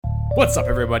What's up,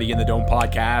 everybody in the Dome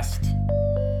Podcast?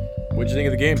 What'd you think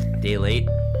of the game? Day late.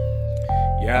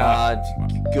 Yeah.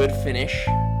 Good finish.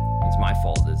 It's my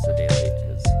fault it's a day late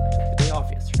because I took the day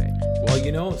off yesterday. Well,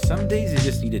 you know, some days you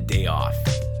just need a day off.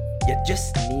 You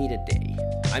just need a day.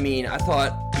 I mean, I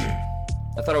thought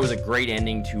it was a great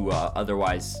ending to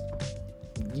otherwise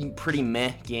pretty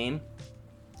meh game.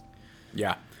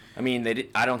 Yeah. I mean,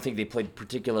 I don't think they played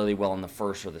particularly well in the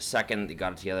first or the second. They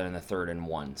got it together in the third and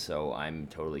won, so I'm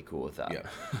totally cool with that. Yeah.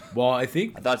 Well, I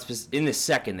think I thought in the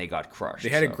second they got crushed. they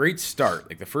had a great start.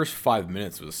 Like the first 5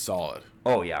 minutes was solid.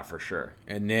 Oh yeah, for sure.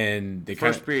 And then The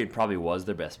first period probably was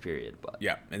their best period, but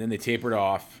yeah, and then they tapered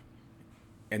off.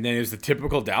 And then it was the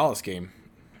typical Dallas game.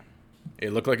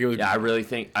 It looked like it was yeah, I really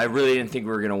didn't think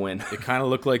we were gonna win. It kind of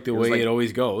looked like the way it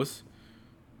always goes.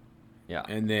 Yeah.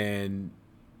 And then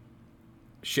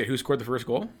shit, who scored the first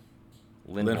goal?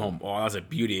 Lindholm. Oh, that was a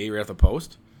beauty, right off the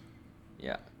post.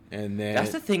 Yeah. And then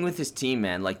That's the thing with this team,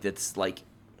 man. Like, that's like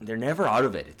they're never out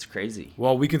of it. It's crazy.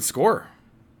 well, we can score.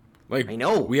 Like I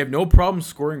know. we have no problem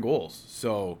scoring goals.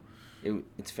 So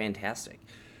It's fantastic.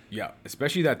 yeah,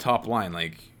 especially that top line,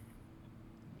 like,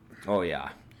 Oh yeah.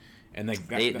 and like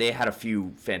They had a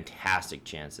few fantastic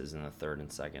chances in the third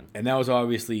and second. and that was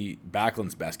obviously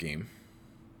Backlund's best game.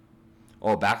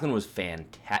 Oh, Backlund was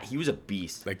fantastic. He was a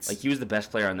beast. Like he was the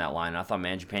best player on that line. I thought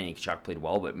Mangiapane and Kachuk played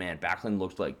well, but man, Backlund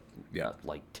looked like Yeah.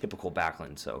 like typical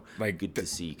Backlund. So Like, good to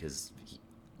see because.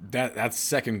 That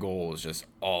second goal was just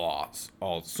all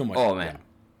so much. Oh man,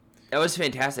 that was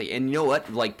fantastic. And you know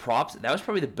what? Like props. That was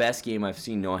probably the best game I've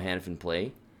seen Noah Hanifin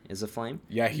play as a Flame.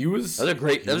 Yeah, he was. That was a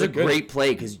great. That was a good. great play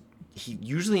because he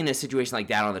usually in a situation like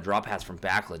that on the drop pass from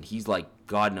Backlund, he's like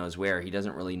God knows where. He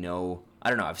doesn't really know. I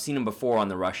don't know. I've seen him before on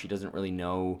the rush. He doesn't really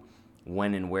know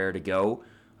when and where to go.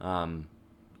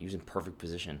 He was in perfect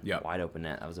position. Yeah, wide open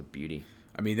net. That was a beauty.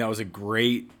 I mean, that was a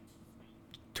great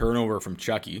turnover from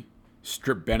Chucky.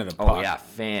 Strip Benn of the puck. Oh yeah,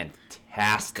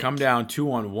 fantastic. Come down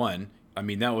 2-on-1. I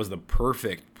mean, that was the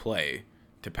perfect play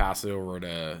to pass it over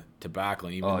to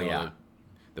Backlund. Even though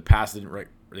the pass didn't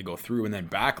really go through, and then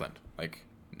Backlund, like,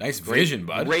 nice vision,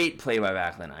 bud. Great play by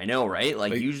Backlund. I know, right?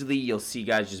 Like usually you'll see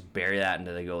guys just bury that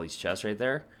into the goalie's chest right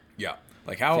there. Yeah,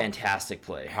 like how Fantastic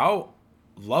play. How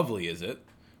lovely is it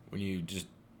when you just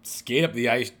skate up the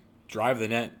ice, drive the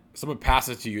net, someone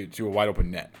passes to you to a wide open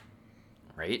net,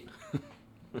 right?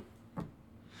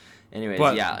 Anyways,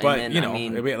 but, yeah. But and then, you know,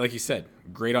 I mean, like you said,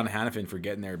 great on Hanifin for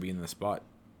getting there, being in the spot.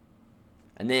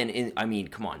 And then,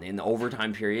 come on, in the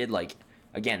overtime period, like,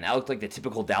 again, that looked like the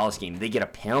typical Dallas game. They get a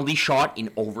penalty shot in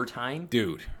overtime?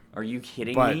 Dude. Are you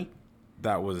kidding But me?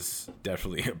 that was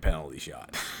definitely a penalty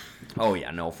shot. Oh,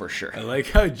 yeah, no, for sure. I like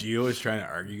how Gio was trying to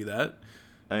argue that.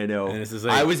 I know. And it's just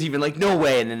like, I was even like, no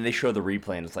way. And then they show the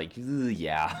replay, and it's like,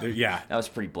 yeah. Yeah. That was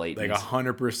pretty blatant. Like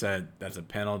 100% that's a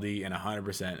penalty, and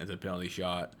 100% it's a penalty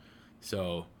shot.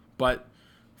 So, but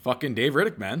fucking Dave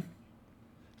Riddick, man.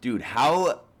 Dude,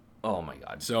 how... Oh, my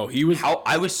God. So he was...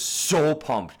 I was so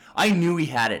pumped. I knew he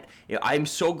had it. I'm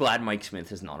so glad Mike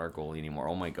Smith is not our goalie anymore.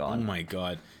 Oh, my God. Oh, my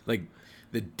God. Like,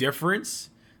 the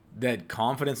difference that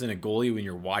confidence in a goalie when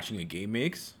you're watching a game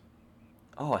makes...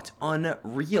 Oh, it's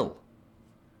unreal.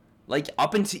 Like,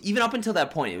 even up until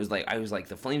that point, it was like, I was like,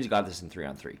 the Flames got this in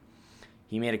 3-on-3.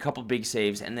 He made a couple big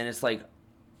saves, and then it's like,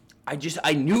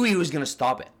 I knew he was going to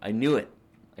stop it. I knew it.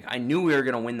 Like, I knew we were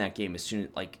going to win that game as soon as,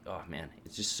 like, oh, man,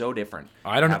 it's just so different.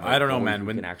 I don't know, man.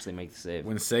 When can actually make the save.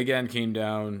 When Seguin came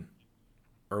down,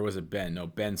 or was it Ben? No,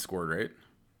 Ben scored, right?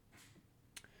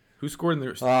 Who scored in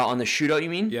the... on the shootout, you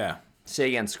mean? Yeah.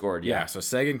 Seguin scored, yeah. Yeah, so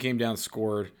Seguin came down,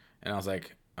 scored, and I was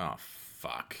like, oh,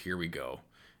 fuck, here we go.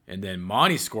 And then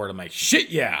Monty scored. I'm like, shit,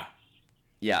 yeah.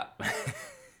 Yeah.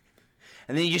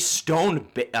 And then he just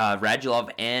stoned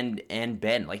Radulov and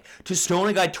Ben. Like, to stone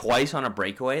a guy twice on a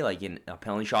breakaway, like in a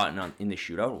penalty shot and in the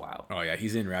shootout, wow. Oh, yeah,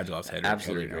 he's in Radulov's head.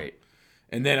 Absolutely great.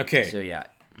 And then, okay. So, yeah.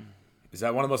 Is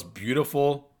that one of the most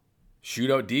beautiful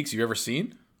shootout dekes you've ever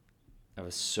seen? That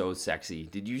was so sexy.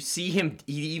 Did you see him?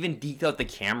 He even deked out the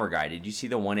camera guy. Did you see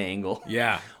the one angle?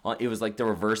 Yeah. It was like the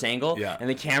reverse angle. Yeah. And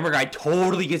the camera guy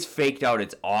totally gets faked out.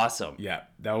 It's awesome. Yeah,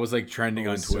 that was like trending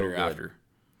on Twitter after.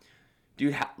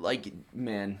 Dude,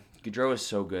 man, Gaudreau is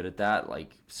so good at that.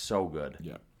 Like, so good.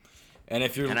 Yeah. And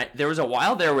if you're... And there was a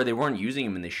while there where they weren't using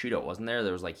him in the shootout, wasn't there?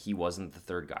 There was like, he wasn't the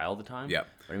third guy all the time. Yeah.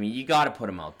 But I mean, you got to put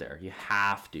him out there. You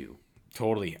have to.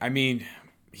 Totally. I mean,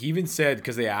 he even said,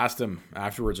 because they asked him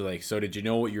afterwards, like, so did you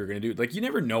know what you were going to do? Like, you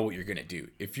never know what you're going to do.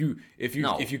 If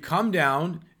you come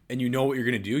down and you know what you're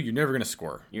going to do, you're never going to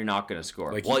score. You're not going to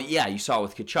score. Like, well, yeah, you saw it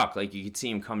with Kachuk. Like, you could see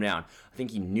him come down. I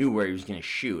think he knew where he was going to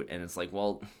shoot. And it's like,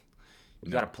 well,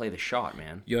 you got to play the shot,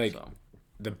 man. You like, so.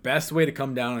 the best way to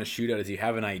come down on a shootout is you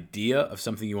have an idea of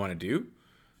something you want to do,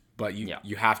 but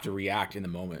you have to react in the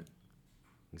moment.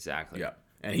 Exactly. Yeah,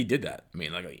 and he did that. I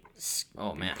mean, like,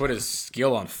 man, he put his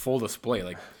skill on full display.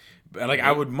 Like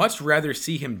I would much rather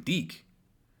see him deke.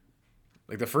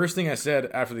 Like, the first thing I said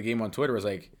after the game on Twitter was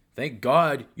like, "Thank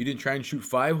God you didn't try and shoot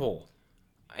 5-hole."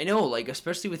 I know, like,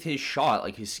 especially with his shot,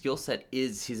 like, his skill set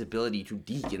is his ability to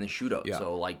deke in the shootout. Yeah.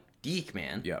 So, like, deke,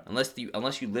 man. Yeah. Unless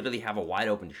you literally have a wide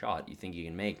open shot you think you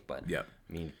can make, but yeah.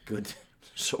 I mean, good.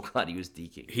 So glad he was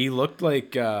deking. He looked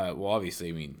like, well, obviously,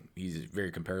 I mean, he's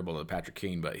very comparable to Patrick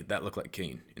Kane, but that looked like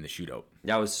Kane in the shootout.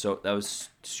 That was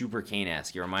super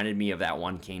Kane-esque. It reminded me of that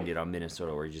one Kane did on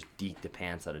Minnesota where he just deked the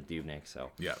pants out of Dubnyk.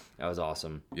 So yeah, that was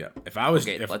awesome. Yeah, if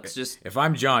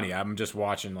I'm Johnny, I'm just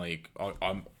watching, like,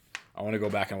 I want to go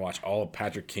back and watch all of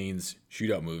Patrick Kane's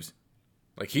shootout moves.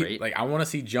 Like, I want to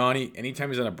see Johnny anytime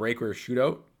he's on a break or a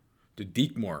shootout to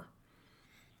deke more.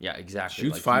 Yeah, exactly.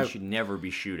 Shoots like, 5. He should never be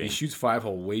shooting. He shoots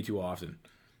 5-hole way too often.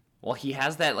 Well, he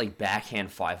has that, like, backhand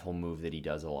 5-hole move that he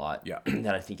does a lot. Yeah.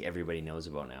 That I think everybody knows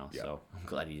about now. Yeah. So I'm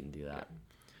glad he didn't do that.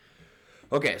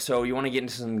 Okay, so you want to get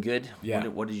into some good? Yeah.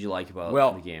 What did you like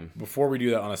about the game? Before we do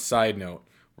that, on a side note,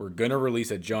 we're gonna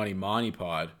release a Johnny Money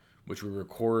pod, which we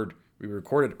recorded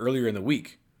earlier in the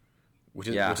week, which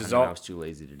is all I was too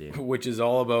lazy to do. Which is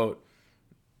all about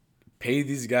pay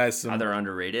these guys some. They're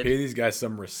underrated. Pay these guys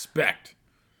some respect.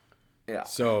 Yeah.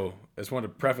 So I just wanted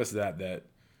to preface that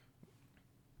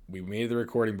we made the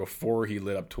recording before he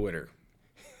lit up Twitter.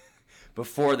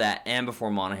 Before that, and before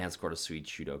Monahan scored a sweet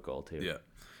shootout goal too. Yeah.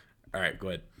 All right, go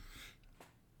ahead.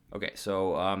 Okay,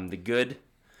 so the good,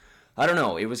 I don't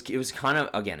know. It was kind of,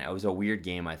 again, it was a weird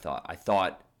game. I thought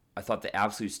the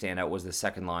absolute standout was the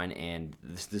second line and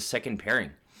the second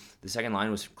pairing. The second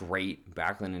line was great.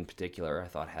 Backlund in particular, I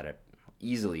thought had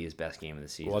easily his best game of the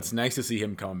season. Well, it's nice to see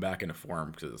him come back into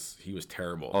form because he was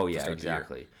terrible. Oh yeah,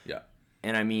 exactly. Yeah.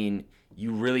 And I mean,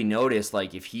 you really notice,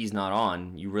 like, if he's not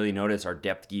on, you really notice our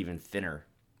depth even thinner.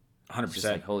 100%. Just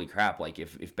like, holy crap, like,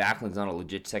 if Backlund's not a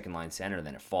legit second line center,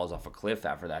 then it falls off a cliff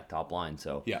after that top line.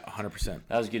 So yeah, 100%.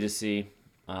 That was good to see.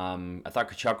 I thought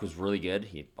Tkachuk was really good.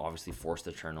 He obviously forced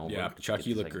the turnover. Yeah,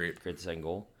 Chucky looked great. Great the second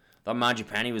goal. I thought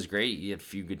Mangiapane was great. He had a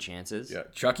few good chances. Yeah,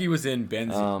 Chucky was in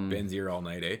Ben's ear all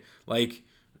night, eh? Like,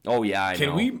 oh yeah, I know.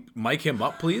 Can we mic him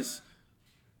up, please?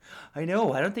 I know.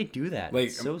 Why don't they do that? Like,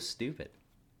 it's so stupid.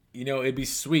 You know, it'd be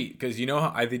sweet because you know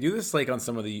how they do this, like, on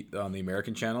some of the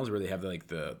American channels where they have like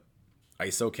the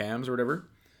ISO cams or whatever.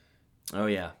 Oh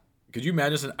yeah. Could you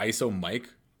imagine an ISO mic,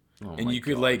 and you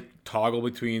could like toggle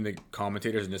between the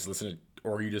commentators and just listen to,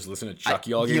 or you just listen to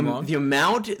Chucky all game long? The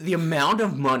amount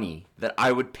of money that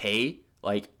I would pay,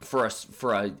 like, for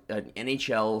an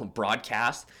NHL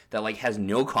broadcast that, like, has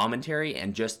no commentary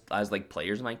and just has, like,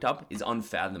 players mic'd up is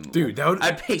unfathomable. Dude,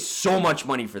 I'd pay so much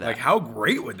money for that. Like, how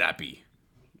great would that be?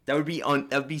 That would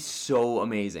be so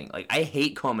amazing. Like, I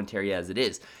hate commentary as it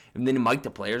is, and then to mic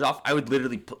the players off, I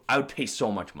would pay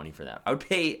so much money for that. I would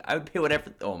pay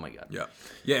whatever. Oh my god.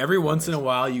 Yeah. Every once in a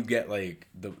while, you get, like,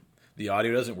 the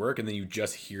audio doesn't work, and then you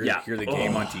just hear the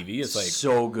game on TV. It's like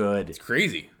so good. It's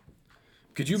crazy.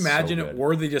 Could you imagine it?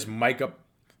 Or they just mic up,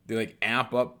 they like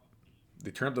amp up,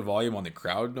 they turn up the volume on the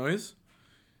crowd noise.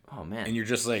 Oh man. And you're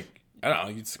just like, I don't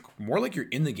know. It's more like you're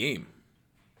in the game.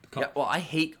 Yeah, well,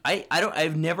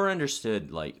 I've never understood,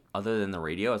 like, other than the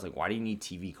radio, I was like, why do you need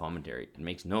TV commentary? It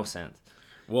makes no sense.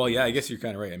 Well, yeah, I guess you're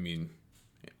kind of right. I mean,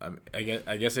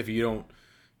 I guess if you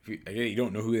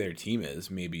don't know who their team is,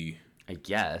 maybe. I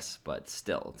guess, but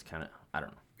still, it's kind of, I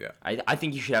don't know. Yeah. I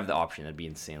think you should have the option. That'd be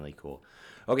insanely cool.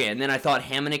 Okay, and then I thought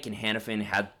Hamonic and Hanifin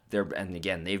had and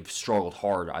again, they've struggled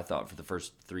hard, I thought, for the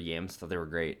first 3 games. Thought they were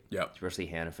great. Yeah. Especially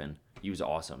Hanifin. He was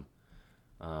awesome.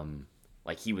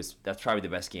 That's probably the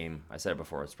best game. I said it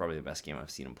before. It's probably the best game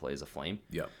I've seen him play as a Flame.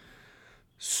 Yep.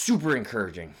 Super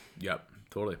encouraging. Yep.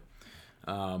 Totally.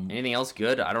 Anything else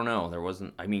good? I don't know. There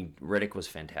wasn't. I mean, Riddick was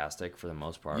fantastic for the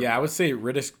most part. Yeah, I would say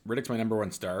Riddick's my number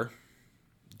 1 star.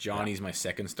 Johnny's my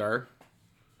 2nd star.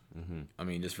 Mm-hmm. I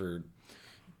mean, just for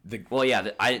the. Well, yeah.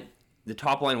 The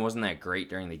top line wasn't that great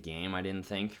during the game, I didn't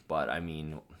think, but I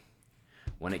mean,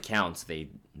 when it counts, they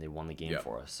won the game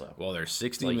for us. So. Well, there's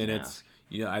 60 minutes.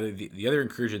 You know, the other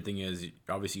encouraging thing is,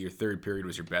 obviously, your third period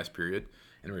was your best period,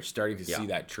 and we're starting to see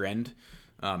that trend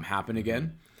happen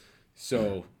again.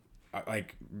 So,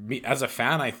 like, me as a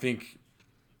fan, I think,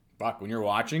 fuck, when you're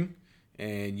watching,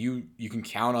 and you can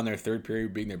count on their third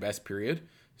period being their best period,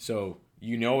 so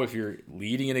you know if you're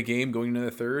leading in a game going into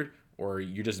the third, or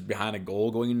you're just behind a goal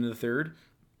going into the third.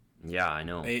 Yeah, I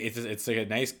know. It's like a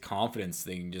nice confidence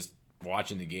thing just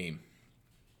watching the game.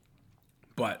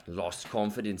 But lost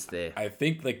confidence there. I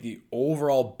think, like, the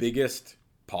overall biggest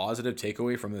positive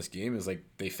takeaway from this game is like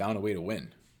they found a way to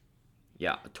win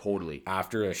Yeah, totally.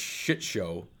 after a shit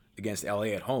show against LA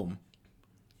at home.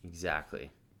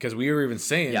 Exactly. Because we were even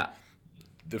saying Yeah.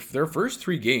 their first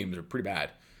 3 games are pretty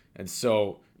bad. And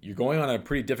so you're going on a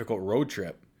pretty difficult road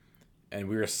trip. And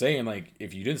we were saying, like,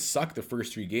 if you didn't suck the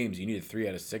first 3 games, you needed 3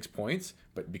 out of 6 points.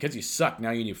 But because you suck,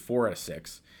 now you need 4 out of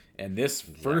 6. And this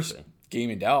first game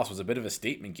in Dallas was a bit of a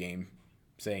statement game,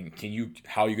 saying,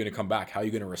 how are you going to come back? How are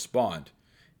you going to respond?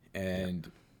 And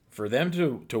for them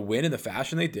to win in the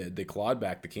fashion they did, they clawed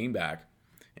back, they came back,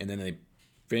 and then they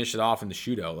finished it off in the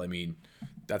shootout. I mean,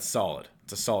 that's solid.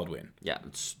 It's a solid win. Yeah,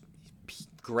 it's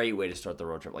great way to start the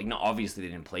road trip. Like, no, obviously they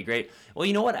didn't play great. Well,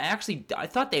 you know what? I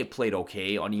thought they played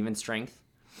okay on even strength.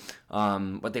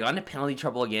 But they got into penalty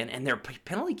trouble again, and their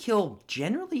penalty kill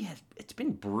generally it's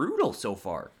been brutal so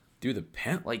far. Dude,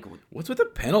 what's with the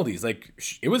penalties? Like,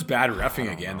 it was bad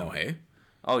reffing again, though, hey?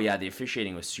 Oh, yeah, the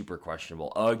officiating was super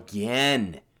questionable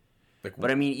again. Like,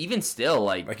 but I mean, even still,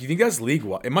 like you think that's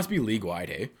league-wide? It must be league-wide,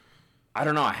 hey? I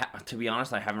don't know. To be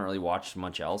honest, I haven't really watched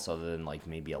much else other than like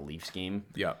maybe a Leafs game.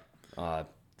 Yeah.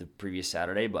 The previous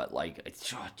Saturday, but like,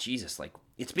 Jesus, like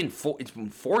it's been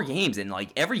 4 games, and like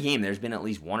every game there's been at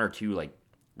least 1 or 2 like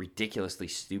ridiculously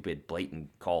stupid, blatant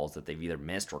calls that they've either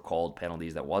missed or called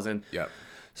penalties that wasn't. Yeah.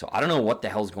 So I don't know what the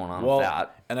hell's going on with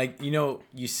that. And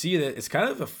you see that it's kind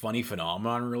of a funny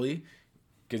phenomenon, really,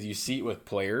 because you see it with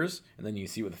players, and then you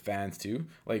see it with the fans too.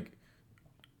 Like,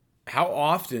 how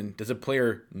often does a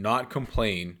player not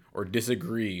complain or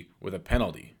disagree with a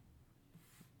penalty,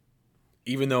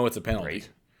 even though it's a penalty?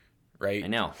 Right? I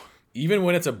know. Even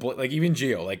when it's even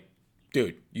Gio, like,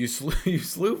 dude, you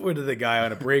slew into the guy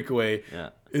on a breakaway. Yeah.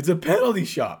 It's a penalty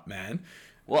shot, man.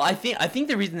 Well, I think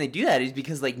the reason they do that is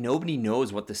because like nobody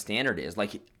knows what the standard is.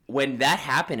 Like when that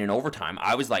happened in overtime,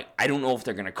 I was like, I don't know if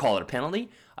they're going to call it a penalty.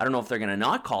 I don't know if they're going to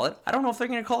not call it. I don't know if they're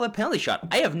going to call it a penalty shot.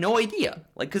 I have no idea.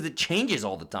 Like, because it changes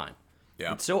all the time.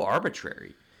 Yeah. It's so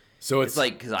arbitrary. So it's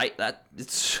like,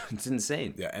 it's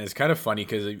insane. Yeah, and it's kind of funny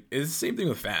because it's the same thing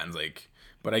with fans. Like,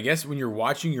 but I guess when you're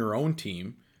watching your own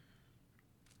team,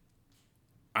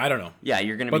 I don't know. Yeah,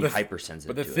 you're going to be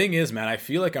hypersensitive. But the thing is, man, I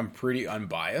feel like I'm pretty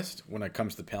unbiased when it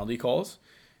comes to penalty calls.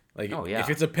 Like, if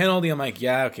it's a penalty, I'm like,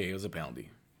 yeah, okay, it was a penalty.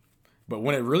 But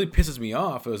when it really pisses me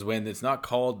off is when it's not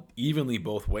called evenly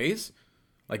both ways,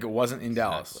 like it wasn't in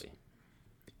Dallas.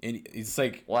 And it's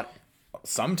like, what?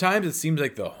 Sometimes it seems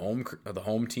like the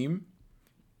home team,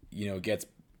 gets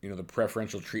the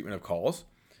preferential treatment of calls,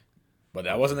 but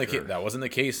that wasn't the case. That wasn't the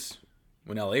case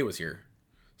when LA was here.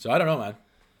 So I don't know, man.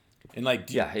 And I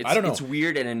don't know. It's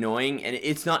weird and annoying, and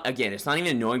it's not even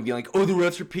annoying being like, oh, the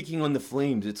refs are picking on the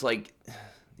Flames. It's like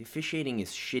the officiating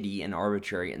is shitty and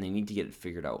arbitrary, and they need to get it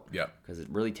figured out. Yeah. Because it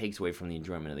really takes away from the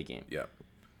enjoyment of the game. Yeah.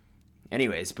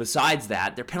 Anyways, besides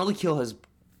that, their penalty kill has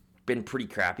been pretty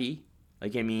crappy.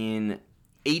 Like, I mean,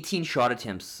 18 shot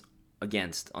attempts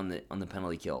against on the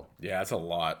penalty kill. Yeah, that's a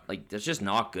lot. Like, that's just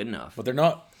not good enough. But they're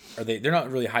not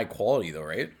really high quality though,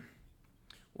 right?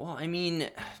 Well, I mean,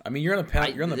 you're on the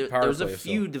power play. There's a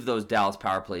few of those Dallas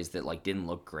power plays that like didn't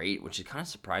look great, which is kind of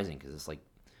surprising because it's like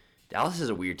Dallas is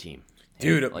a weird team,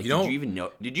 dude. Like, did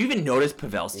you even notice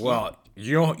Pavelski? Well,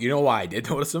 you know why I did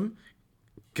notice him?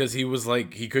 Because he was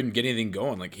like he couldn't get anything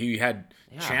going. Like he had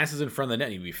chances in front of the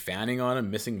net. He'd be fanning on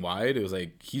him, missing wide. It was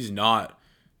like he's not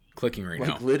clicking right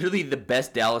now. Literally, the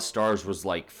best Dallas stars was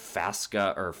like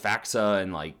Faxa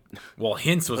and like. Well,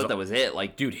 Hintz was. That was it.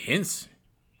 Like, dude, Hintz.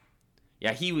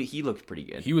 Yeah, he looked pretty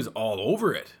good. He was all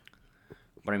over it.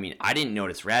 But I mean, I didn't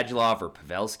notice Radulov or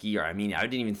Pavelski, or I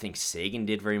didn't even think Sagan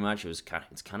did very much. It's kind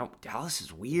of Dallas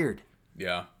is weird.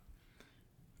 Yeah.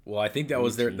 Well, I think that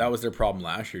was their problem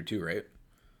last year too, right?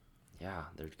 Yeah,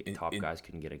 their top guys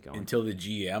couldn't get it going until the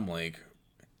GM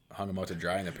hung them out to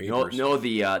dry in the papers. No,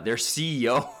 their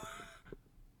CEO.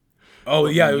 Oh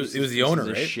yeah, it was the owner,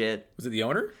 right? Shit. Was it the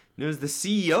owner? No, it was the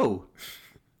CEO.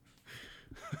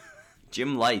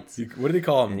 Jim Lights. What do they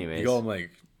call him? Anyways. You call him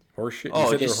like horse shit?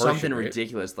 Oh, just something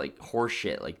ridiculous like horse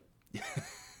shit. Like,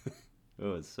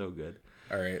 oh, it's so good.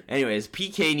 All right. Anyways,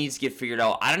 PK needs to get figured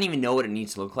out. I don't even know what it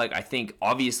needs to look like. I think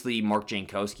obviously Mark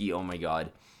Jankowski. Oh my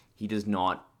God, he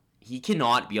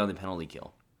cannot be on the penalty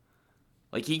kill.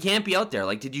 Like, he can't be out there.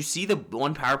 Like, did you see the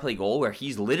one power play goal where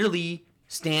he's literally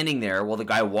standing there while the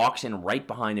guy walks in right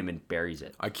behind him and buries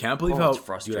it? I can't believe it's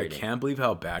frustrating. Dude, I can't believe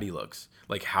how bad he looks.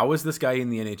 Like, how is this guy in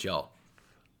the NHL?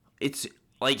 It's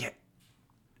like,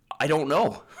 I don't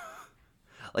know.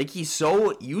 Like, he's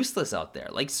so useless out there.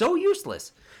 Like, so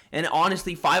useless. And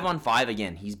honestly, 5-on-5,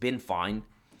 again, he's been fine.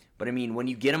 But I mean, when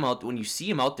you see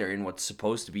him out there in what's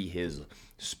supposed to be his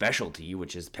specialty,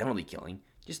 which is penalty killing,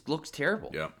 just looks terrible.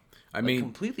 Yeah. I mean,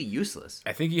 completely useless.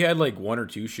 I think he had like 1 or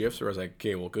 2 shifts where I was like,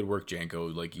 okay, well, good work, Janko.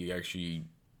 Like you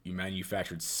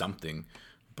manufactured something,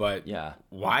 but Yeah,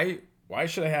 why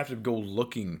should I have to go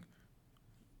looking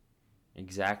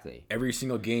exactly. every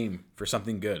single game for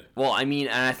something good? Well, I mean,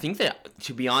 and I think that,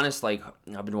 to be honest, like,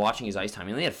 I've been watching his ice time.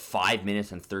 He only had 5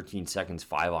 minutes and 13 seconds,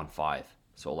 5-on-5.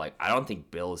 So, like, I think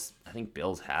Bill's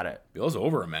had it. Bill's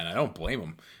over him, man. I don't blame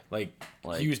him. Like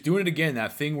he was doing it again.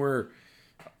 That thing where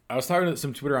I was talking to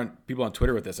some people on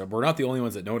Twitter with this. We're not the only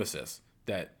ones that notice this.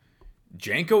 That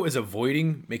Janko is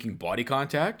avoiding making body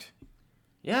contact.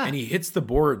 Yeah, and he hits the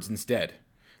boards instead.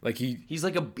 Like he's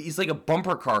like a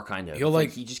bumper car kind of. He'll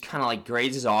he just kind of like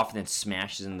grazes off and then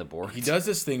smashes in the boards. He does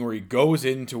this thing where he goes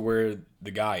into where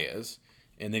the guy is,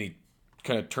 and then he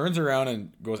kind of turns around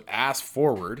and goes ass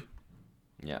forward.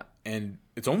 Yeah, and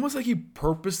it's almost like he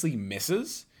purposely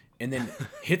misses and then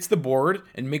hits the board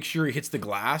and makes sure he hits the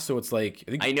glass. So it's like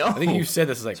I think you said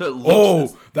this is like,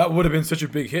 so that would have been such a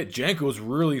big hit. Janko's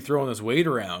really throwing this weight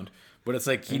around, but it's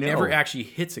like he never actually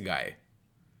hits a guy.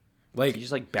 Like he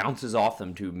just like bounces off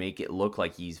them to make it look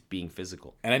like he's being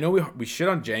physical. And I know we shit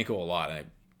on Janko a lot, and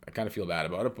I kind of feel bad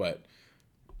about it, but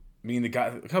I mean, the guy,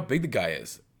 look how big the guy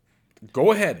is.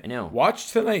 Go ahead. I know.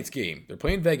 Watch tonight's game. They're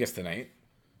playing Vegas tonight.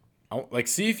 Like,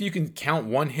 see if you can count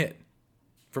 1 hit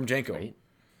from Janko. Right.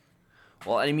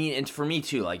 Well, I mean, and for me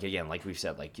too, like, again, like we've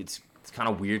said, like, it's kind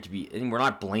of weird to be, and we're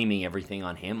not blaming everything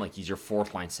on him. Like, he's your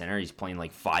 4th-line center. He's playing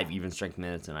like 5 even strength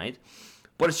minutes a night.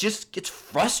 But it's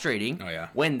frustrating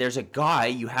when there's a guy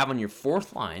you have on your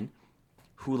 4th line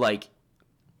who, like,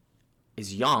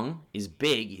 is young, is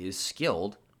big, is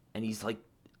skilled, and he's, like,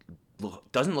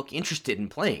 doesn't look interested in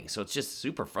playing. So it's just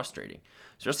super frustrating,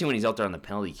 especially when he's out there on the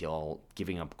penalty kill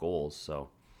giving up goals. So,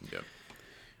 yep.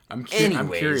 I'm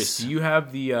curious. Do you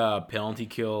have the penalty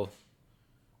kill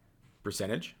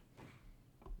percentage?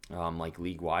 Like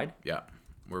league-wide? Yeah.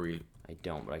 I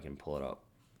don't, but I can pull it up.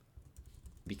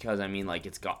 Because, I mean, like,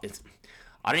 I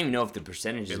don't even know if the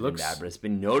percentage has been bad, but it's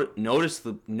been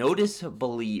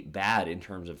noticeably bad in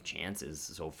terms of chances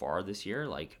so far this year.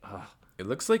 Like, it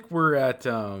looks like we're at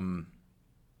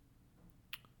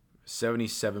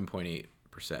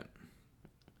 77.8%.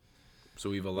 So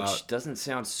we've allowed... Which doesn't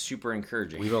sound super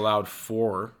encouraging. We've allowed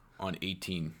 4 on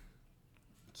 18.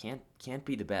 Can't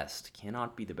be the best.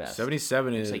 Cannot be the best.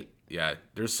 77 is... Like, yeah,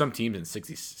 there's some teams in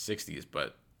 60s,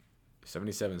 but...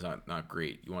 77 is not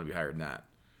great. You want to be higher than that.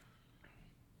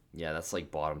 Yeah, that's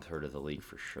like bottom third of the league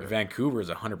for sure. Vancouver is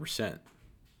 100%.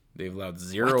 They've allowed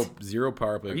zero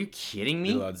power play. Are you kidding me?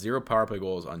 They've allowed 0 power play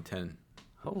goals on 10.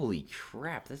 Holy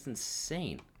crap, that's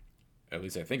insane. At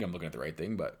least I think I'm looking at the right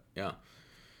thing, but yeah.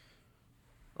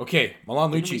 Okay,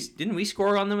 Milan Lucic. Didn't we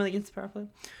score on them against the power play?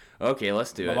 Okay,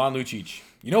 let's do Milan Lucic.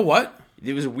 You know what?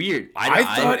 It was weird. I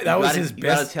thought that was his best. You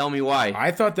gotta tell me why. I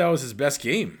thought that was his best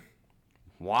game.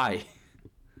 Why?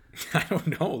 I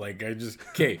don't know. Like, here's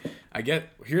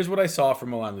what I saw from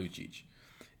Milan Lucic.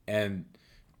 And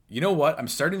you know what? I'm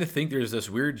starting to think there's this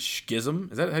weird schism.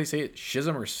 Is that how you say it?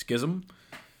 Schism or schism?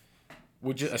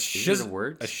 Which is a schism. A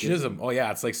word? A schism. Oh,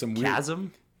 yeah. It's like some weird...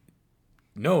 Chasm?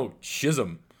 No,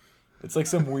 schism. It's like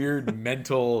some weird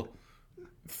mental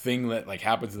thing that like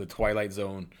happens in the Twilight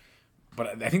Zone.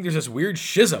 But I think there's this weird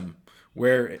schism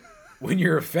where when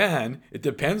you're a fan, it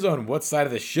depends on what side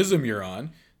of the schism you're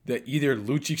on, that either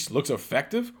Lucic looks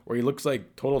effective or he looks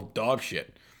like total dog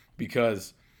shit.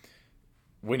 Because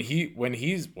when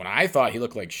I thought he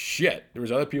looked like shit, there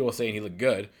was other people saying he looked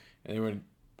good, and then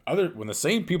when the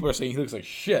same people are saying he looks like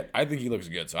shit, I think he looks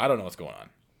good. So I don't know what's going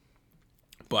on.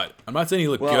 But I'm not saying he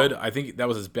looked good. I think that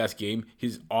was his best game.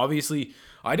 He's obviously...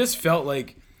 I just felt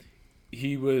like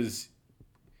he was...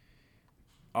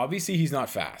 Obviously, he's not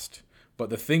fast. But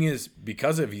the thing is,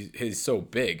 because of he's so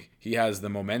big, he has the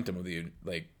momentum of the...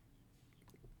 Like,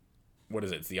 what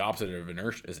is it? It's the opposite of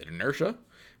inertia. Is it inertia?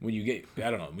 When you get...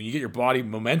 I don't know. When you get your body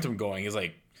momentum going, it's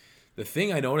like... The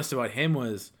thing I noticed about him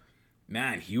was...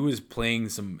 Man, he was playing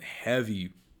some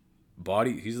heavy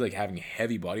body... He's like having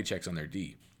heavy body checks on their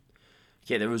D.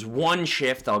 Okay, there was one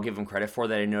shift I'll give him credit for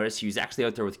that I noticed. He was actually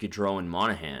out there with Gaudreau and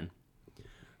Monahan.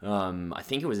 I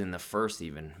think it was in the first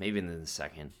even, maybe in the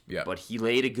second. Yeah. But he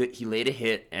laid a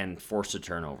hit and forced a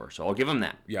turnover. So I'll give him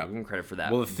that. Yeah. I'll give him credit for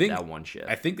that. Well, that one shift.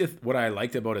 I think that what I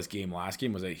liked about his game last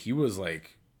game was that he was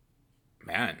like,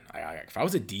 man, if I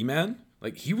was a D-man,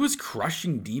 like he was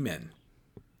crushing D-men.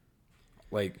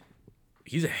 Like,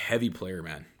 he's a heavy player,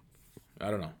 man. I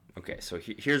don't know. Okay, so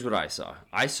here's what I saw.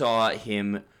 I saw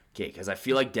him... Okay, because I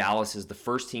feel like Dallas is the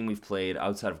first team we've played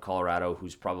outside of Colorado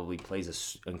who's probably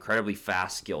plays an incredibly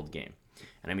fast, skilled game.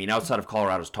 And I mean, outside of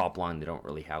Colorado's top line, they don't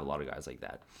really have a lot of guys like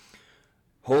that.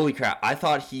 Holy crap. I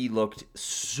thought he looked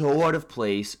so out of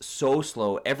place, so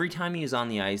slow. Every time he was on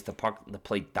the ice, the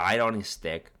plate died on his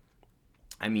stick.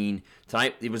 I mean,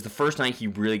 tonight, it was the first night he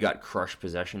really got crushed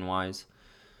possession-wise.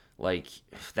 Like,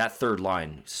 that third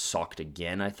line sucked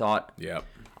again, I thought. Yeah.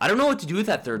 I don't know what to do with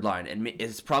that third line. And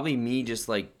it's probably me just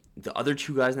like, the other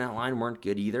two guys in that line weren't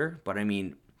good either. But, I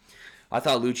mean, I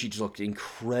thought Lucic looked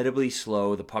incredibly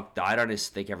slow. The puck died on his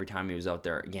stick every time he was out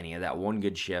there. Again, he had that one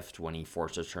good shift when he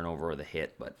forced a turnover with a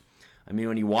hit. But, I mean,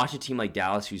 when you watch a team like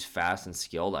Dallas who's fast and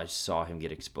skilled, I saw him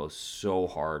get exposed so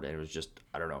hard. And it was just,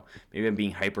 I don't know. Maybe I'm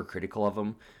being hypercritical of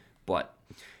him. But,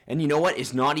 and you know what?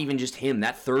 It's not even just him.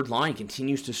 That third line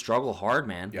continues to struggle hard,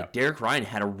 man. Yeah. Like Derek Ryan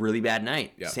had a really bad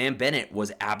night. Yeah. Sam Bennett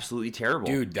was absolutely terrible.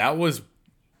 Dude, that was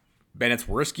Bennett's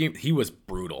worst game. He was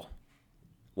brutal.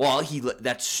 Well,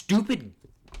 that stupid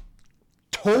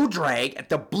toe drag at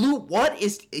the blue. What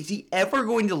is he ever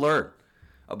going to learn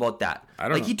about that? I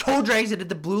don't know. He toe drags it at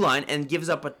the blue line and gives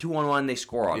up a 2-on-1. They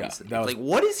score, obviously. that was- like,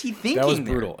 what is he thinking? That was there?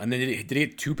 brutal. And then did he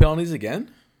get 2 penalties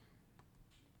again?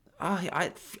 I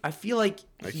feel like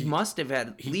he must have had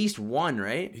at least one,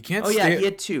 right? He can't. Oh yeah, he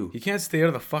had 2. He can't stay out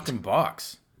of the fucking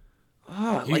box.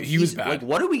 He was bad. Like,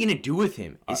 what are we gonna do with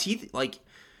him? Is he like?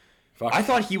 Fuck. I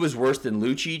thought he was worse than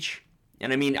Lucic,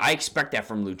 and I mean, I expect that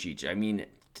from Lucic. I mean,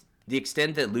 the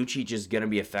extent that Lucic is gonna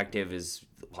be effective is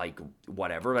like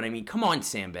whatever. But I mean, come on,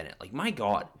 Sam Bennett. Like, my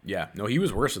God. Yeah, no, he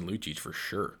was worse than Lucic for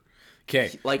sure.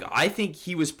 Okay, Like, I think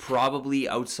he was probably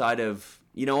outside of.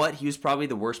 You know what? He was probably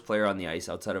the worst player on the ice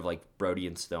outside of like Brody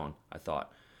and Stone. I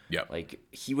thought. yeah, Like,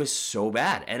 he was so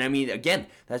bad. And I mean, again,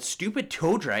 that stupid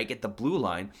toe drag at the blue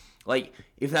line. Like,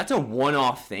 if that's a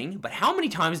one-off thing, but how many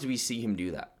times do we see him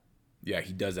do that? yeah,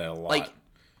 he does that a lot.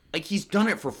 Like he's done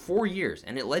it for 4 years,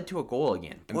 and it led to a goal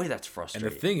again. Boy, that's And frustrating.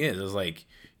 the thing is like,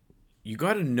 you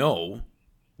got to know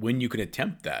when you can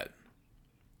attempt that.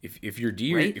 If your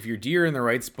D Right? if your D are in the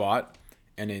right spot,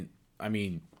 and it, I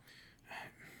mean,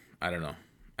 I don't know.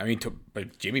 I mean,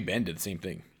 but Jamie Benn did the same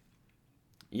thing.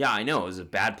 Yeah, I know. It was a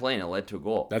bad play, and it led to a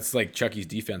goal. That's like Chucky's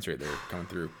defense right there coming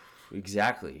through.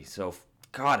 Exactly. So,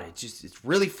 God, it's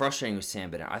really frustrating with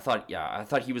Sam Bennett. I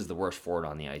thought he was the worst forward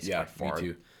on the ice by Yeah, far. me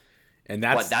too. And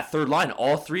But that's that third line,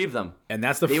 all 3 of them. and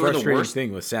that's the they were the frustrating worst.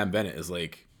 thing with Sam Bennett is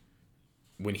like,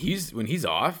 when he's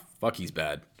off, fuck, he's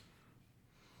bad.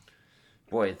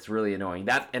 Boy, it's really annoying.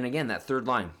 And again, that third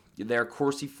line, their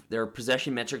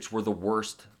possession metrics were the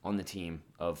worst on the team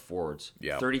of forwards.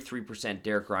 Yeah. 33%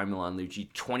 Derek Ryan, Milan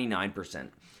Lucic, 29%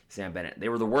 Sam Bennett. They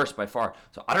were the worst by far.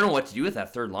 So I don't know what to do with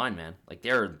that third line, man. Like,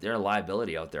 they're a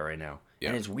liability out there right now. Yeah.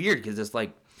 And it's weird because it's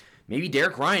like maybe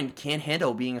Derek Ryan can't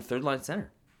handle being a third line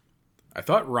center. I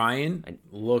thought Ryan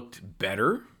looked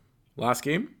better last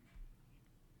game.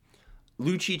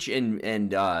 Lucic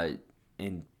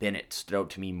and Bennett stood out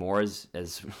to me more as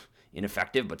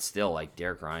ineffective, but still, like,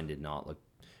 Derek Ryan did not look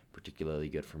particularly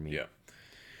good for me. Yeah.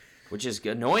 Which is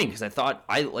annoying because I thought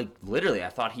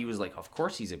he was like, of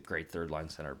course he's a great third line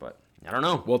center, but I don't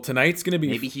know. Well, tonight's gonna be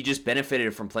Maybe he just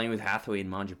benefited from playing with Hathaway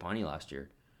and Mangiapane last year.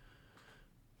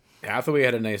 Hathaway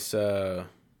had a nice. What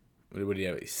did he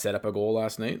have? He set up a goal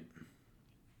last night.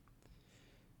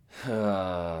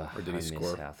 Or did he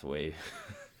score? Hathaway.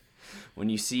 when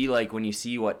you see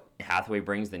what Hathaway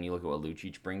brings, then you look at what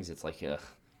Lucic brings. It's like, ugh.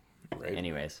 Right.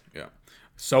 Anyways, Yeah.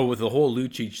 So with the whole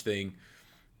Lucic thing,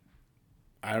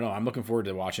 I don't know. I'm looking forward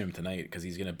to watching him tonight because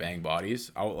he's gonna bang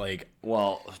bodies.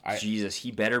 Jesus,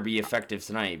 he better be effective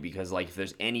tonight because, like, if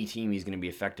there's any team he's going to be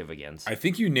effective against. I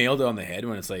think you nailed it on the head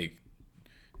when it's like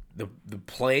the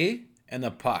play and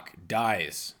the puck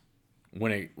dies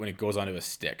when it goes onto a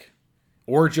stick,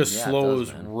 or it just Yeah, it slows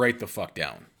does, man. right the fuck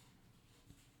down.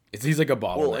 He's like a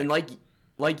bobblehead. Well, and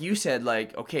like you said,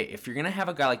 like, okay, if you're gonna have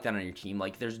a guy like that on your team,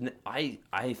 like,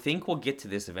 I think we'll get to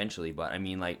this eventually, but I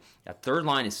mean, like, that third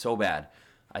line is so bad.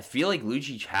 I feel like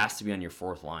Lucic has to be on your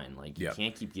fourth line. Like, you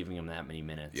can't keep giving him that many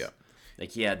minutes. Yeah. Like,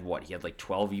 he had like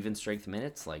 12 even strength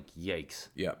minutes. Like, yikes.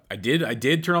 Yeah, I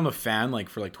did turn on the fan like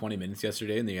for like 20 minutes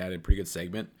yesterday, and they had a pretty good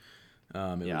segment. It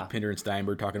was Pinder and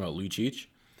Steinberg talking about Lucic,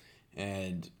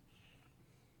 and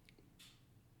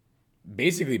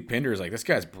basically Pinder's like, this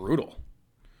guy's brutal.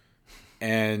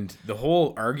 And the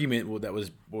whole argument that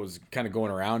was kind of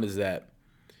going around is that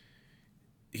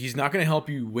he's not going to help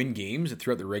you win games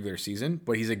throughout the regular season,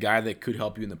 but he's a guy that could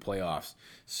help you in the playoffs.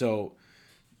 So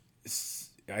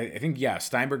I think,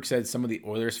 Steinberg said some of the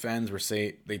Oilers fans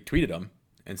they tweeted him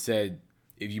and said,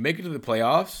 if you make it to the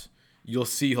playoffs, you'll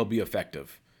see he'll be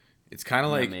effective. It's kind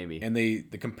of like, maybe. And the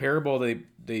comparable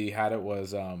they had it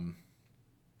was,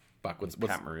 what's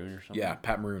Pat Maroon or something? Yeah,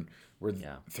 Pat Maroon. Where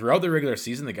throughout the regular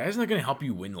season, the guy's not going to help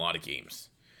you win a lot of games,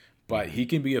 but he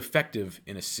can be effective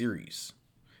in a series.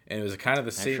 and it was kind of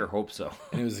the same. I sure hope so.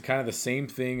 And it was kind of the same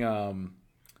thing.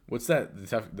 What's that?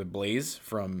 The Blaze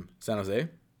from San Jose.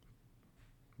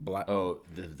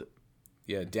 Blaze?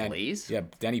 Yeah,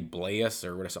 Danny Blaze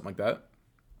or something like that.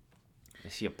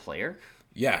 Is he a player?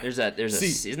 Yeah.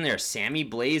 Isn't there a Sammy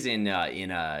Blaze in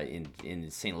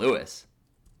St. Louis?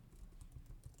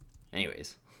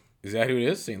 Anyways. Is that who it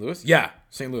is? St. Louis? Yeah,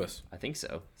 St. Louis. I think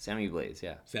so. Sammy Blaze,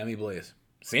 yeah. Sammy Blaze.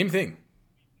 Same thing.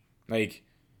 Like,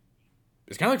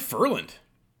 it's kind of like Ferland.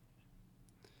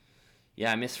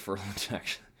 Yeah, I miss Ferland,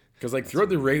 actually. Because, like, throughout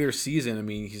the regular season, I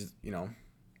mean, he's,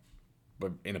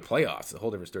 but in the playoffs, it's a whole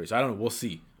different story. So, I don't know. We'll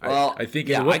see. Well, I think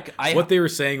what they were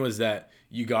saying was that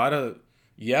you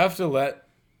have to let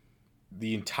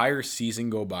the entire season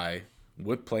go by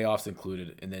with playoffs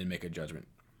included and then make a judgment.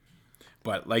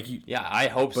 But I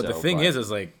hope so. But the thing is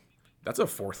like that's a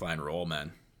fourth line role,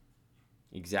 man.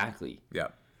 Exactly. Yeah.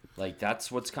 Like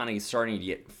that's what's kind of starting to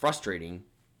get frustrating.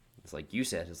 It's like you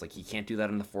said, it's like he can't do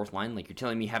that on the fourth line. Like you're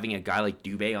telling me having a guy like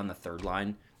Dubé on the third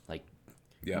line, like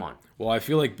come on. Well, I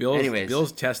feel like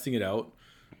Bill's testing it out.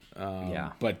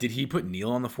 Yeah. But did he put Neil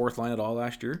on the fourth line at all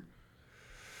last year?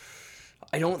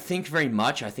 I don't think very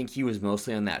much. I think he was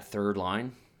mostly on that third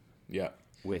line. Yeah.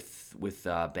 With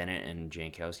Bennett and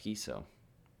Jankowski, so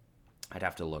I'd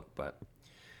have to look, but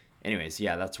anyways,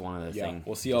 yeah, that's one of the things.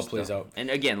 We'll see how it plays out.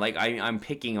 And again, like I'm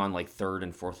picking on like third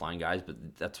and fourth line guys,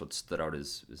 but that's what stood out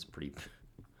is pretty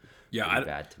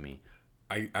bad to me.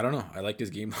 I don't know. I liked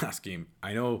his game last game.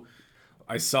 I know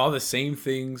I saw the same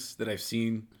things that I've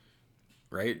seen,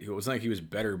 right? It wasn't like he was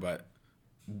better, but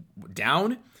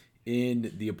down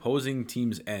in the opposing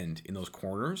team's end in those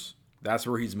corners, that's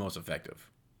where he's most effective.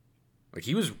 Like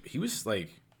he was like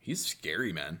he's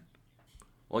scary, man.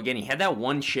 Well, again, he had that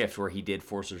one shift where he did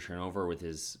force a turnover with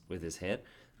his hit.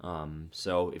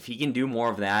 So if he can do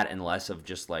more of that and less of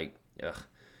just like,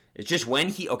 it's just when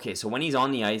when he's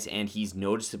on the ice and he's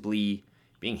noticeably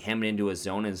being hemmed into a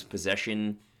zone and his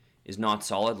possession is not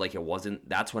solid like it wasn't.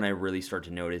 That's when I really start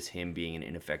to notice him being an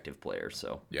ineffective player.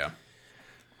 So yeah.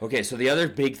 Okay, so the other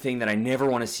big thing that I never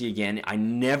want to see again, I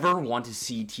never want to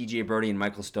see TJ Brodie and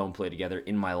Michael Stone play together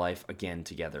in my life again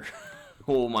together.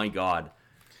 Oh my God.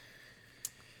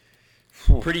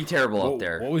 Pretty terrible up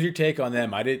there. What was your take on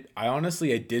them? I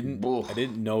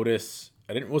didn't notice.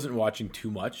 wasn't watching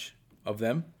too much of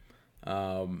them.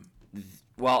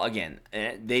 Well, again,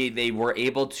 they were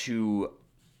able to,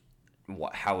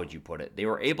 how would you put it? They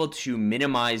were able to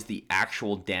minimize the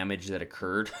actual damage that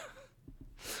occurred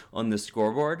on the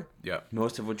scoreboard. Yeah.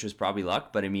 Most of which was probably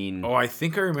luck, but I mean... Oh, I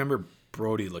think I remember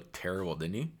Brodie looked terrible,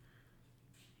 didn't he?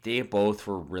 They both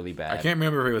were really bad. I can't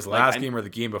remember if it was last game or the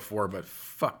game before, but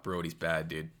fuck, Brodie's bad,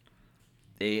 dude.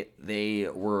 They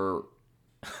were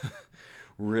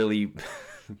really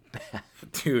bad.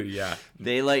 Dude, yeah.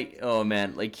 They oh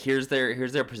man, here's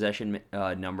their possession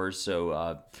numbers.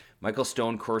 So Michael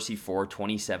Stone, Corsi 4,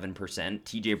 27%.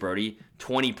 TJ Brodie,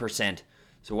 20%.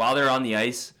 So while they're on the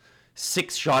ice,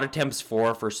 6 shot attempts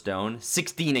for Stone,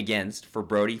 16 against for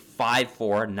Brodie,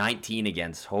 5-4, 19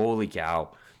 against. Holy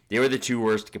cow. They were the two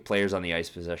worst players on the ice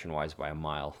possession-wise by a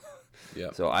mile.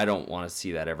 Yeah. So I don't want to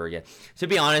see that ever again. To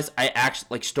be honest, I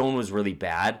actually, Stone was really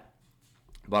bad,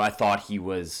 but I thought he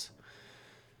wasn't,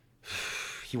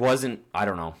 I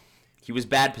don't know. He was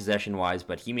bad possession-wise,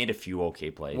 but he made a few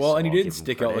okay plays. Well, and he didn't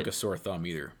stick out like a sore thumb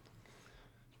either.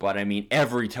 But, I mean,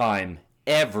 every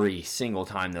single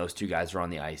time those two guys were on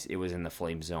the ice, it was in the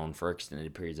flame zone for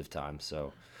extended periods of time.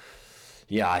 So,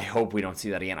 yeah, I hope we don't see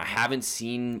that again. I haven't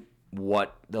seen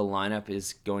what the lineup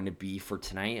is going to be for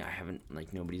tonight. I haven't,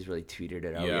 nobody's really tweeted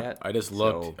it out yet. I just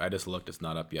looked. It's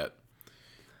not up yet.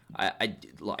 I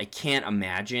can't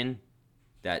imagine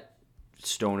that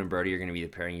Stone and Brodie are going to be the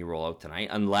pairing you roll out tonight,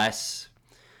 unless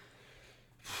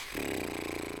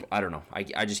I don't know.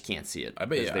 I just can't see it. I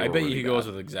bet you he goes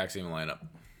with the exact same lineup.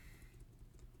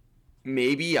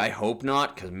 Maybe. I hope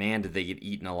not, because man, did they get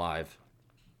eaten alive.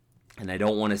 And I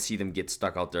don't want to see them get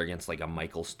stuck out there against a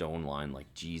Michael Stone line.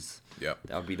 Geez. Yep.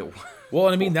 That would be the... Well,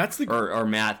 I mean, that's the... Or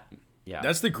Matt... Yeah.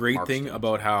 That's the great Mark thing Stone.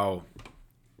 about how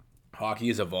hockey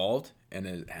has evolved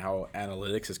and how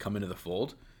analytics has come into the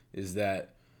fold is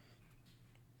that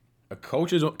a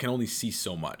coach can only see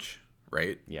so much,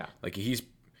 right? Yeah. He's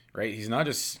not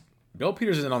just... Bill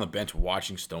Peters isn't on the bench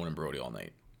watching Stone and Brodie all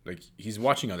night. He's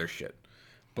watching other shit.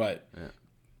 But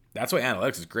that's why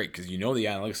analytics is great, because the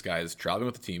analytics guy is traveling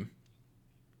with the team.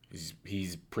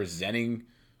 He's presenting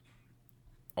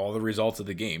all the results of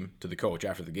the game to the coach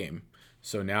after the game.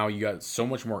 So now you got so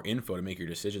much more info to make your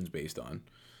decisions based on.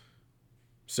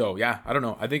 So, yeah, I don't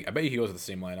know. I bet he goes with the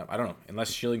same lineup. I don't know.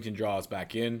 Unless Shillington draws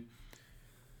back in.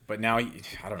 but now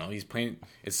I don't know. He's playing.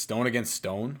 It's Stone against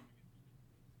Stone.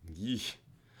 Yeesh.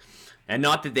 And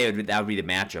not that that would be the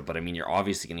matchup, but I mean, you're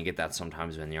obviously going to get that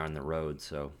sometimes when you're on the road.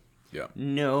 So yeah,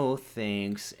 no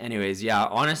thanks. Anyways, yeah,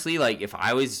 honestly, like if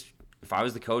I was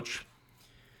the coach,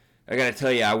 I gotta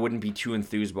tell you, I wouldn't be too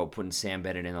enthused about putting Sam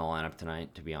Bennett in the lineup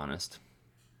tonight. To be honest.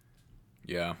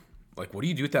 Yeah, like what do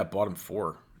you do with that bottom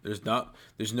four? There's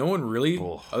no one really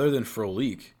other than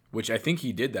Frolik, which I think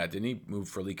he did that. Didn't he move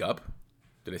Frolik up?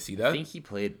 Did I see that? I think he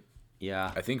played.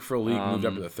 Yeah, I think Frolik moved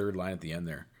up to the third line at the end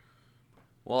there.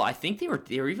 Well, I think they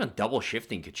were even double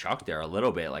shifting Tkachuk there a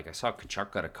little bit. Like I saw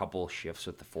Tkachuk got a couple shifts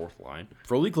with the fourth line.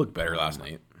 Frolik looked better last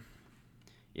night.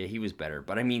 Yeah, he was better.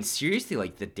 But I mean, seriously,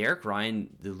 like the Derek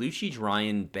Ryan, the Lucic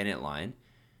Ryan Bennett line,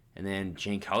 and then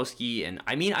Jankowski, and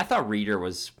I mean, I thought Reeder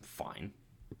was fine.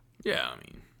 Yeah, I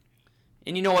mean,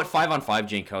 and you know what? 5-on-5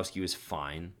 Jankowski was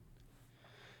fine,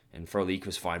 and Frolik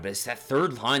was fine. But it's that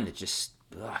third line that just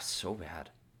so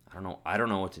bad. I don't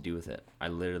know what to do with it. I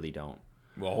literally don't.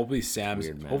 Well, hopefully Sam's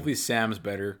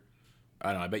better.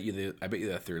 I don't know. I bet you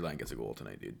that third line gets a goal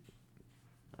tonight, dude.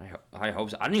 I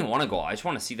hope so. I don't even want to go. I just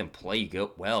want to see them play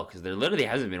well because there literally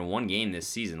hasn't been one game this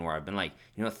season where I've been like,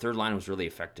 you know, the third line was really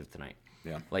effective tonight.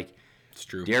 Yeah, like it's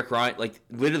true. Derek Ryan, like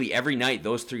literally every night,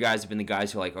 those three guys have been the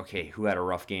guys who are like, okay, who had a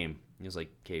rough game? He was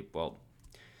like, okay, well,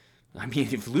 I mean,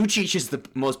 if Lucic is the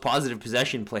most positive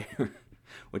possession player,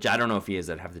 which I don't know if he is,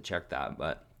 I'd have to check that,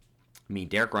 but. I mean,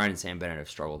 Derek Ryan and Sam Bennett have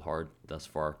struggled hard thus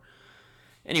far.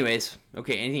 Anyways,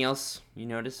 okay, anything else you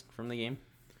noticed from the game?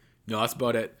 No, that's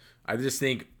about it. I just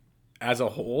think, as a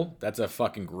whole, that's a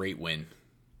fucking great win.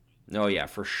 No, yeah,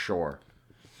 for sure.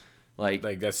 Like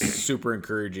that's super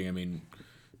encouraging. I mean,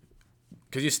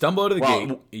 because you stumble out of the gate,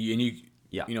 and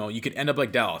you know, you could end up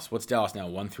like Dallas. What's Dallas now?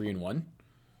 1-3-1.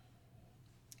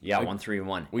 Yeah, like,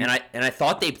 1-3-1. And I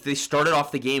thought they started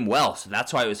off the game well, so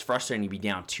that's why it was frustrating to be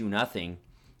down 2-0.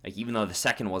 Like, even though the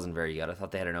second wasn't very good, I thought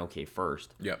they had an okay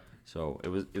first. Yep. So it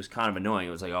was kind of annoying.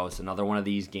 It was like, oh, it's another one of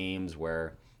these games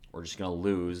where we're just gonna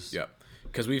lose. Yep.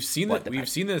 Because we've seen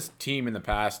this team in the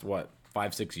past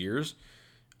 5-6 years,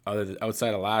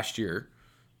 outside of last year.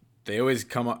 They always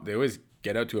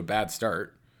get out to a bad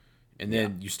start, and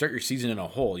then you start your season in a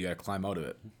hole. You got to climb out of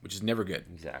it, which is never good.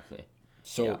 Exactly.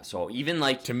 So even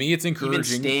like to me, it's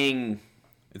encouraging.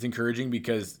 It's encouraging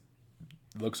because.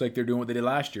 It looks like they're doing what they did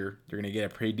last year. They're going to get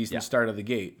a pretty decent start of the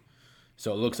gate.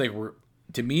 So it looks like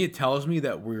it tells me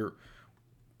that we're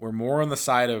more on the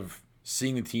side of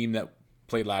seeing the team that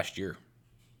played last year.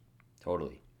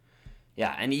 Totally.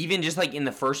 Yeah, and even just like in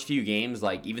the first few games,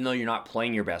 like even though you're not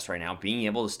playing your best right now, being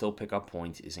able to still pick up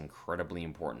points is incredibly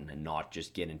important and not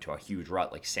just get into a huge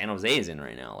rut like San Jose is in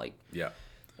right now. Like, yeah,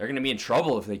 they're going to be in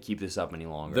trouble if they keep this up any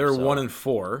longer. They're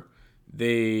 1-4.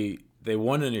 They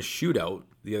won in a shootout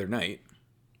the other night.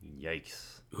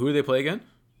 Yikes. Who do they play again?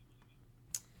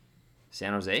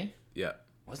 San Jose? Yeah.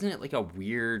 Wasn't it like a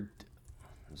weird...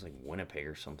 It was like Winnipeg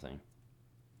or something.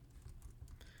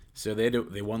 So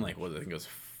they won like, what, I think it was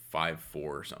 5-4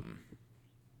 or something.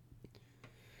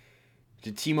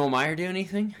 Did Timo Meier do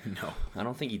anything? No. I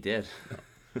don't think he did.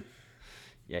 No.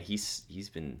 Yeah, he's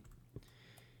been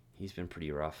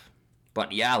pretty rough.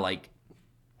 But yeah, like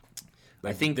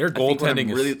I think their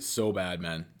goaltending is so bad,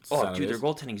 man. Dude, their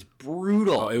goaltending's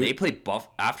brutal. They play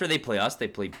after they play us, they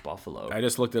play Buffalo. I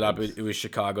just looked it up. It was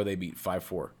Chicago. They beat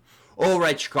 5-4. Oh,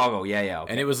 right, Chicago. Yeah.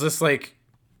 Okay. And it was just like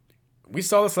we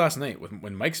saw this last night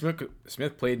when Mike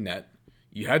Smith played net.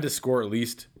 You had to score at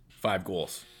least 5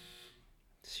 goals.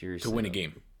 Seriously, to win a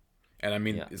game. And I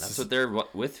mean, that's what they're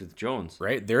with Jones,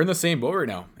 right? They're in the same boat right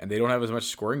now, and they don't have as much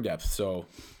scoring depth. So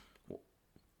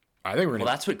I think we're gonna.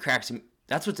 Well, that's what cracks.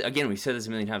 That's what, again, we've said this a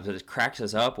million times, but it cracks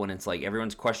us up when it's like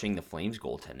everyone's questioning the Flames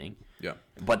goaltending. Yeah.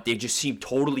 But they just seem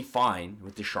totally fine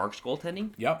with the Sharks goaltending.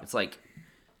 Yep. It's like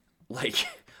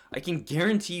I can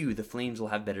guarantee you the Flames will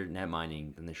have better net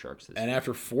mining than the Sharks this And year.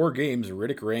 after 4 games,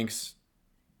 Riddick ranks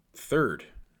 3rd.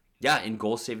 Yeah, in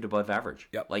goals saved above average.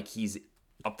 Yep. Like he's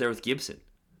up there with Gibson.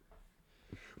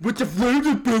 But the Flames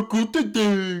are good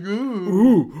today.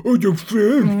 Oh, the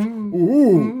Flames.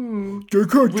 Oh. They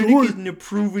can't do Riddick it. isn't a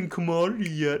proven commodity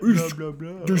yet. Blah, blah,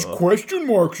 blah. There's question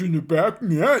marks in the back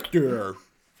net there.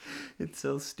 It's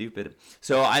so stupid.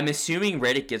 So I'm assuming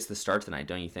Riddick gets the start tonight,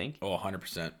 don't you think? Oh,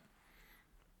 100%.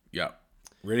 Yeah.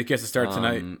 Riddick gets to start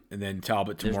tonight, and then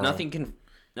Talbot tomorrow. There's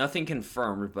nothing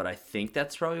confirmed, but I think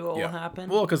that's probably what will happen.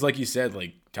 Well, because like you said,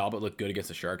 like Talbot looked good against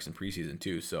the Sharks in preseason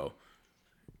too, so...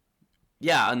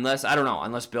 Yeah, unless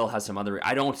Bill has some other...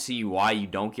 I don't see why you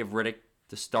don't give Riddick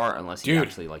the start unless he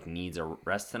actually needs a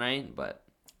rest tonight, but...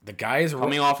 The guy is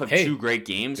coming off of 2 great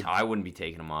games, I wouldn't be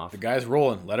taking him off. The guy's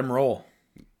rolling. Let him roll.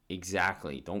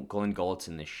 Exactly. Don't Glenn Gullet's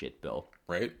in this shit, Bill.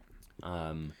 right?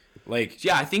 So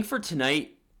yeah, I think for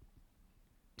tonight.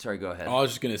 Sorry, go ahead. I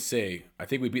was just gonna say, I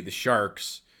think we beat the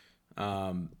Sharks.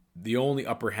 The only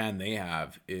upper hand they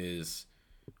have is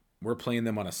we're playing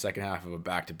them on a second half of a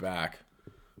back-to-back.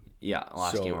 Yeah,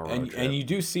 last game of a road trip. And you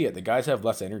do see it. The guys have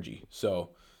less energy. So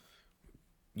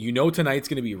tonight's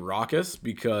going to be raucous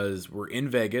because we're in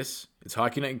Vegas. It's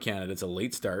Hockey Night in Canada. It's a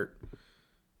late start.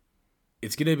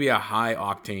 It's going to be a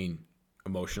high-octane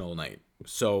emotional night.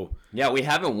 So yeah, we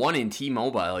haven't won in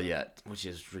T-Mobile yet, which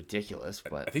is ridiculous.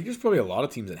 But I think there's probably a lot of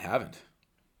teams that haven't.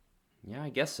 Yeah, I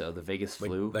guess so. The Vegas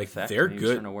flu effect. They're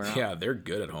good. Yeah, they're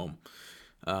good at home.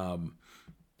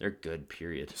 They're good,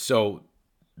 period. So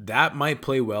that might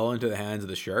play well into the hands of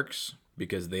the Sharks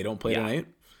because they don't play tonight.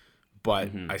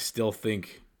 But I still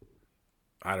think,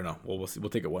 I don't know. We'll see. We'll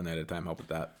take it one night at a time. Help with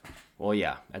that. Well,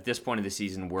 yeah. At this point of the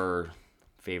season, we're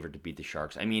favored to beat the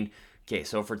Sharks. I mean, okay,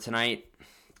 so for tonight,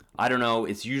 I don't know.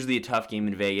 It's usually a tough game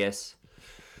in Vegas.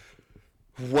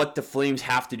 What the Flames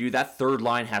have to do, that third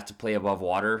line has to play above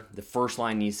water. The first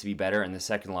line needs to be better, and the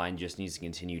second line just needs to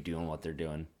continue doing what they're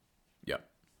doing. Yep.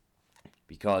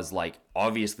 Because, like,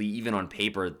 obviously, even on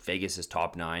paper, Vegas is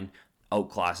top 9,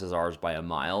 outclasses ours by a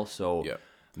mile. So,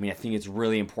 I mean, I think it's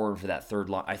really important for that third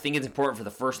line. I think it's important for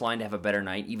the first line to have a better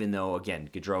night, even though, again,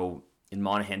 Gaudreau and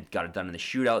Monahan got it done in the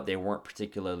shootout. They weren't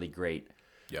particularly great.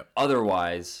 Yep.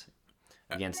 Otherwise,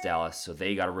 against Dallas, so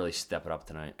they got to really step it up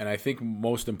tonight. And I think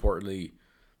most importantly,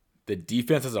 the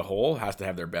defense as a whole has to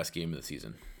have their best game of the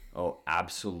season. Oh,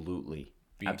 absolutely.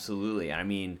 Absolutely. I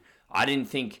mean, I didn't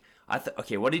think...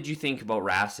 Okay, what did you think about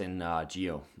Rass and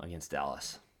Gio against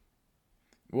Dallas?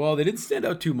 Well, they didn't stand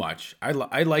out too much. I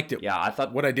liked it. Yeah, I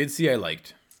thought... What I did see, I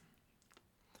liked.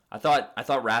 I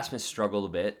thought Rasmus struggled a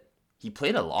bit. He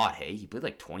played a lot, hey? He played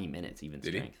like 20 minutes, even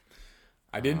did strength.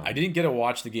 I didn't get to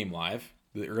watch the game live.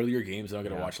 The earlier games I don't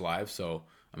get to watch live, so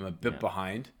I'm a bit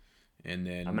behind. And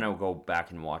then I'm gonna go back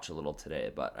and watch a little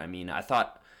today, but I mean, I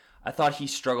thought he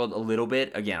struggled a little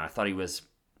bit. Again, I thought he was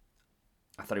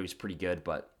pretty good,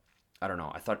 but I don't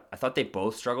know. I thought they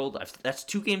both struggled. That's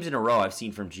 2 games in a row I've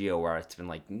seen from Gio where it's been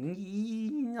like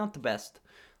not the best,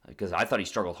 because I thought he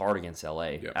struggled hard against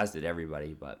LA, as did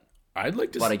everybody. But I'd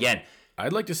like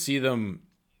to see them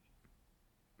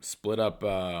split up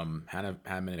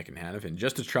Hamonic and Hanifin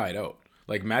just to try it out.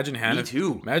 Like, imagine Hanifin. Me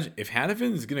too. Imagine if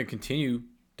Hanifin is going to continue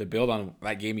to build on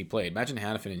that game he played. Imagine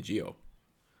Hanifin and Gio.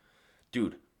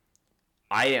 Dude,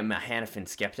 I am a Hanifin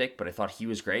skeptic, but I thought he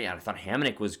was great, and I thought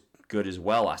Hamonic was good as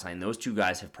well last night. And those 2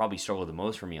 guys have probably struggled the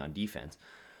most for me on defense.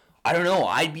 I don't know.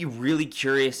 I'd be really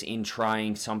curious in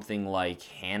trying something like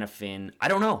Hanifin. I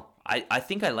don't know. I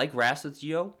think I like Rass with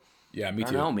Gio. Yeah, me too.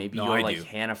 I don't know. Maybe you're like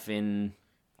Hanifin.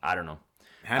 I don't know.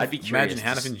 I'd be curious. Imagine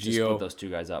Hanifin, to Gio, split those 2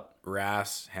 guys up.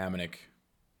 Rass, Hamonic.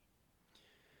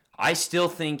 I still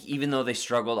think, even though they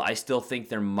struggled, I still think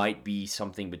there might be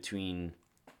something between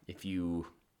if you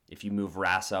move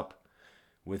Rass up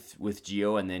with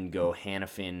Gio and then go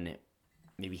Hanifin,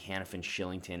 maybe Hanifin,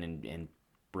 Shillington, and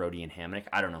Brody and Hamonic.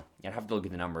 I don't know. I'd have to look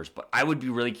at the numbers, but I would be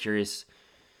really curious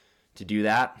to do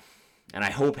that. And I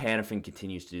hope Hanifin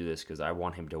continues to do this because I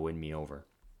want him to win me over.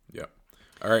 Yeah.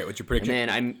 All right. What's your prediction?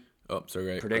 And then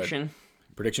Prediction?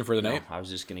 Prediction for the night? I was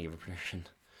just gonna give a prediction.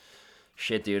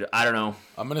 Shit, dude. I don't know.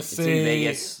 I'm gonna say it's in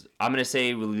Vegas. I'm gonna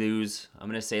say we lose. I'm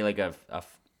gonna say like a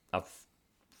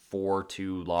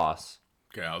 4-2 loss.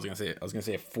 Okay, I was gonna say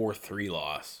a 4-3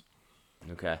 loss.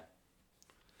 Okay.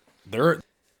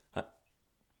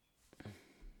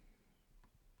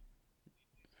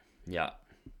 Yeah.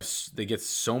 They get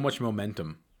so much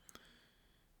momentum.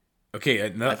 Okay,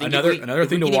 another thing to watch.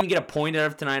 If we can even get a point out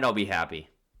of tonight, I'll be happy.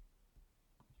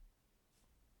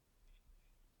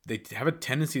 They have a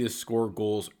tendency to score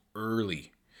goals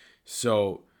early.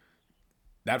 So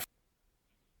that...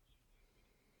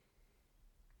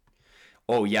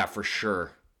 Oh, yeah, for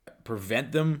sure.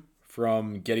 Prevent them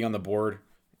from getting on the board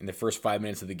in the first 5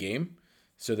 minutes of the game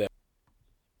so that...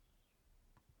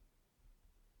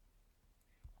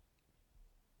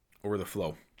 Over the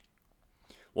flow.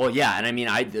 Well, yeah, and I mean,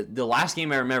 the last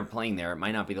game I remember playing there, it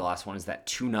might not be the last one, is that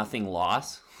 2-0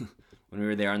 loss when we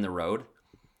were there on the road.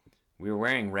 We were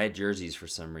wearing red jerseys for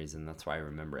some reason. That's why I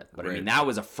remember it. But, right. I mean, that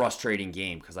was a frustrating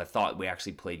game because I thought we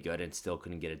actually played good and still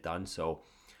couldn't get it done. So,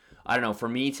 I don't know. For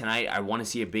me tonight, I want to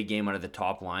see a big game out of the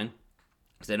top line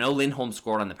because I know Lindholm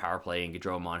scored on the power play and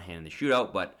Gaudreau, Monahan in the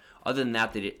shootout. But other than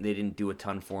that, they didn't do a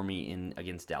ton for me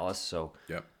against Dallas. So,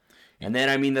 yep. And then,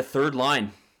 I mean, the third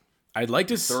line.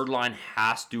 Third line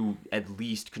has to at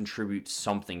least contribute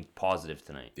something positive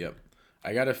tonight. Yep.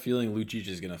 I got a feeling Lucic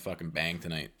is going to fucking bang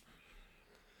tonight.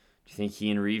 Do you think he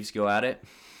and Reeves go at it?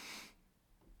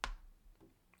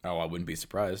 Oh, I wouldn't be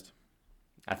surprised.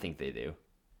 I think they do.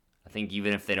 I think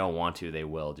even if they don't want to, they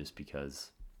will, just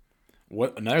because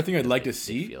What another thing I'd like to they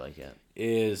see feel like it.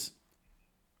 is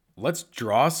let's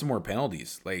draw some more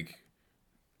penalties. Like,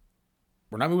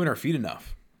 we're not moving our feet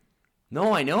enough.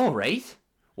 No, I know, right?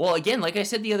 Well, again, like I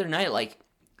said the other night, like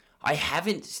I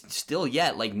haven't still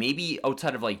yet, like maybe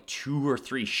outside of like 2 or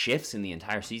 3 shifts in the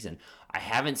entire season, I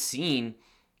haven't seen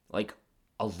like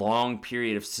a long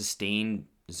period of sustained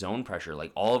zone pressure.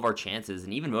 Like all of our chances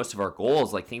and even most of our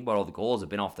goals, like think about all the goals have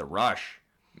been off the rush.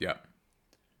 Yeah.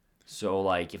 So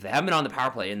like if they haven't been on the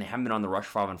power play and they haven't been on the rush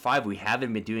 5-on-5, we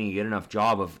haven't been doing a good enough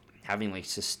job of having like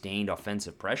sustained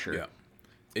offensive pressure. Yeah.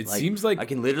 It Like, seems like I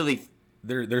can literally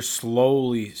they're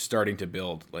slowly starting to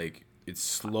build. Like it's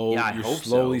slow. Yeah, I You're hope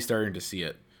slowly so. starting to see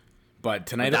it. But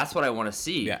tonight, that's what I want to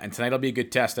see. yeah, and tonight'll be a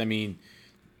good test. I mean,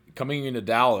 coming into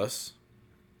Dallas,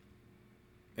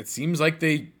 it seems like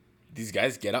these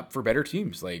guys get up for better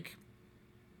teams. Like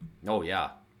Oh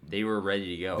yeah. They were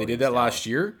ready to go. they did that last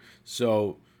year,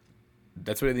 so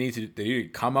that's what they need to do. They need to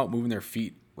come out moving their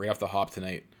feet right off the hop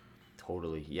tonight.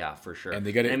 Totally. Yeah, for sure. And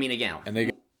they got it. I mean, again, And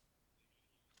they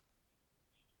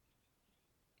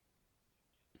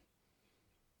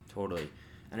totally.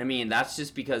 And I mean, that's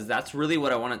just because that's really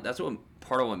what I wanted. That's what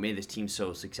part of what made this team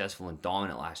so successful and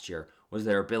dominant last year was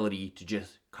their ability to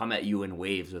just come at you in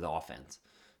waves with offense.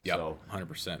 yeah, So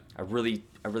 100%. I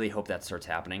really hope that starts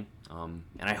happening. And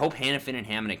I hope Hanifin and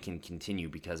Hamonic can continue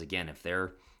because again, if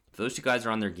those two guys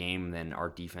are on their game, then our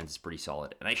defense is pretty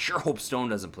solid. And I sure hope Stone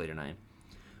doesn't play tonight.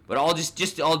 But I'll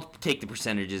I'll take the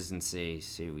percentages and say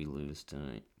we lose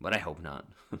tonight. But I hope not,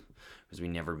 because we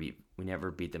never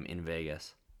beat them in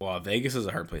Vegas. Well, Vegas is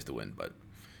a hard place to win, but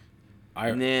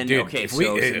And then, dude, okay, if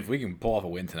so- we can pull off a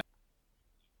win tonight,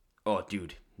 Oh,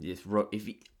 dude,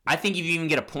 I think if you even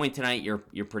get a point tonight,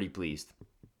 you're pretty pleased.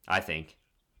 I think.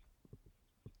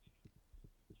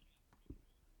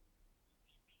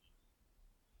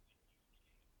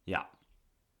 Yeah.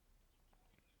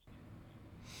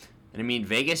 And I mean,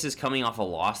 Vegas is coming off a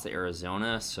loss to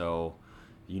Arizona, so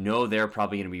they're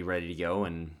probably going to be ready to go,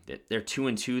 and they're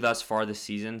 2-2 thus far this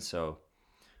season. So,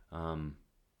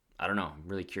 I don't know. I'm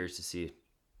really curious to see.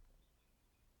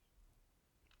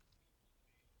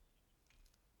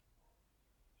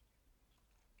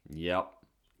 Yep.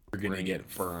 we're gonna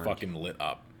get burned. fucking lit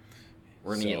up.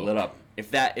 We're gonna get So- lit up.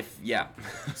 Yeah.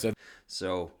 So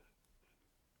So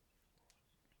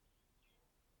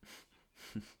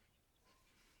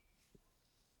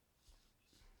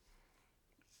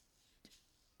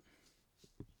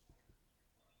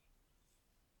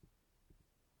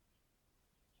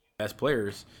best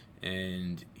players,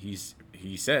 and he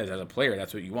says as a player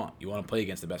that's what you want. You want to play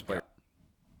against the best player.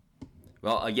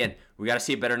 well, again, we got to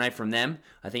see a better night from them.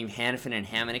 I think Hanifin and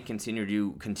Hamonic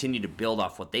continue to build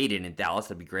off what they did in Dallas.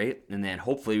 That'd be great. And then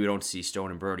hopefully we don't see Stone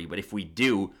and Brody. But if we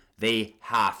do, they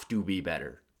have to be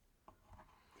better.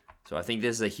 So I think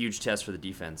this is a huge test for the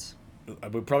defense.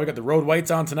 We probably got the Road Whites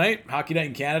on tonight. Hockey night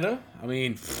in Canada. I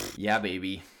mean, Yeah,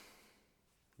 baby.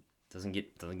 Doesn't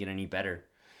get any better.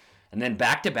 And then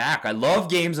back to back. I love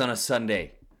games on a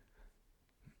Sunday.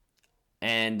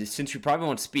 And since we probably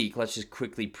won't speak, let's just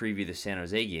quickly preview the San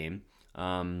Jose game.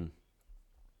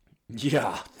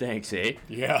 Yeah, thanks, eh?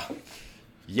 yeah.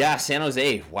 Yeah, San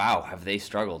Jose. Wow, have they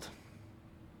struggled?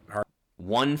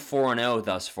 1-4-0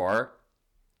 thus far.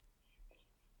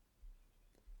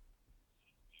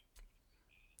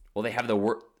 Well, they have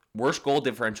the worst goal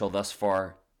differential thus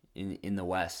far in the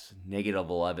West,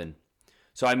 -11.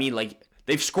 So, I mean, like,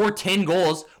 they've scored 10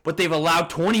 goals, but they've allowed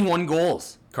 21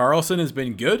 goals. Carlson has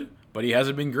been good, but he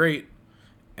hasn't been great.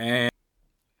 And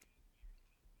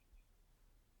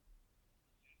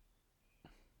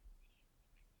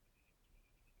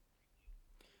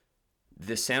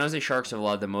The San Jose Sharks have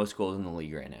allowed the most goals in the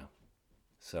league right now.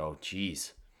 So,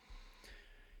 geez.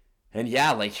 And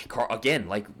yeah, like, again,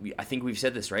 like, I think we've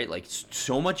said this, right? Like,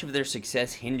 so much of their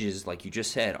success hinges, like you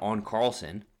just said, on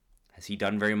Carlson. Has he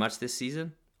done very much this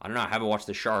season? I don't know. I haven't watched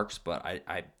the Sharks, but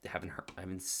I haven't heard.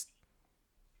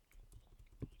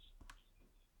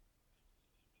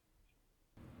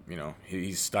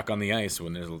 he's stuck on the ice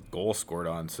when there's a goal scored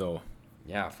on. So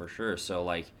Yeah, for sure. So,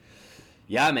 like,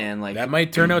 yeah, man. Like, that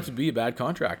might turn out to be a bad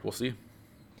contract. We'll see.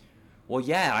 well,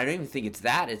 yeah, I don't even think it's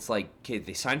that. It's like, okay,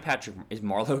 they signed Patrick. Is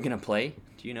Marleau going to play?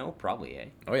 Do you know? Probably, eh?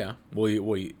 Oh yeah. Well,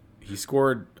 he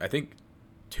scored I think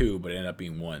 2, but it ended up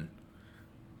being 1.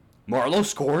 Marleau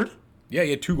scored? Yeah,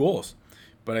 he had 2 goals.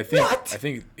 But I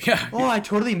think yeah. Oh, I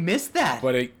totally missed that.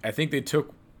 But I think they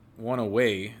took one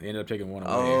away. They ended up taking one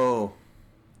away. Oh.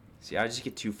 See, I just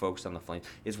get too focused on the Flames.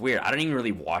 It's weird. I don't even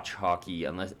really watch hockey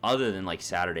other than like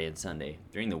Saturday and Sunday.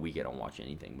 During the week, I don't watch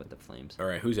anything but the Flames. All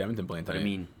right, who's Edmonton playing tonight? I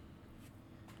mean,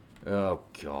 oh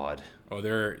God. Oh,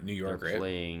 they're New York, They're right?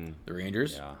 playing The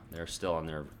Rangers. Yeah, they're still on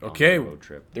their road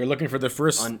trip. They're looking for their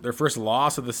first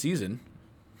loss of the season.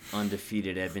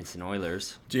 Undefeated Edmonton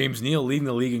Oilers. James Neal leading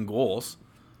the league in goals.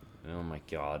 Oh my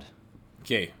God.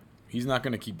 Okay, he's not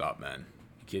gonna keep up, man.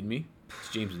 You kidding me? It's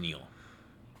James Neal.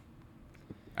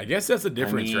 I guess that's the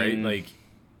difference, right? Like,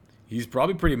 he's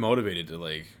probably pretty motivated to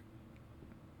like.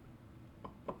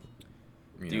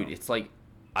 Dude, it's like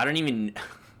I don't even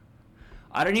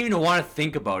want to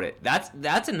think about it.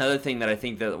 That's another thing that I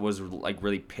think that was like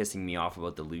really pissing me off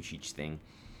about the Lucic thing,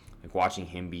 like watching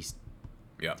him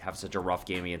have such a rough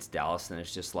game against Dallas, and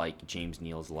it's just like James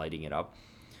Neal's lighting it up.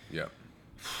 Yeah.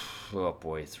 Oh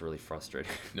boy, it's really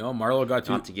frustrating. No, Marleau got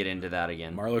 2. Not to get into that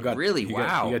again. Marleau got really he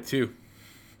wow. He got 2.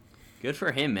 Good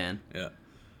for him, man. Yeah.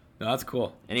 No, that's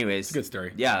cool. Anyways, it's a good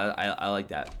story. Yeah, I like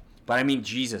that. But I mean,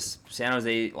 Jesus, San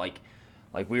Jose, like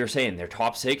we were saying, their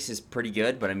top 6 is pretty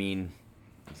good, but I mean,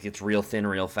 it gets real thin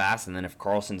real fast, and then if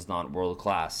Carlson's not world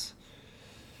class,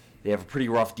 they have a pretty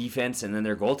rough defense, and then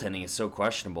their goaltending is so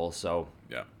questionable. So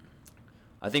yeah,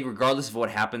 I think regardless of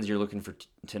what happens, you're looking for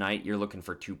tonight. You're looking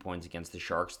for 2 points against the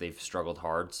Sharks. They've struggled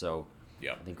hard, so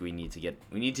yeah, I think we need to get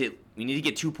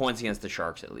 2 points against the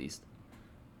Sharks at least.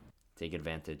 Take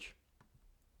advantage.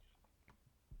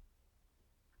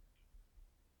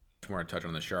 More to touch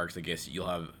on the Sharks. I guess you'll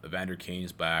have Evander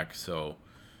Kane's back, so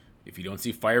if you don't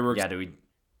see fireworks,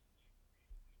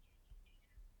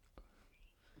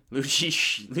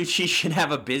 Lucic should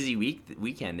have a busy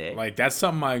weekend, eh? Like, that's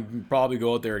something I can probably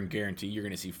go out there and guarantee you're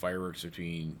going to see fireworks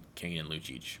between Kane and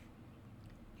Lucic.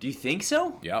 Do you think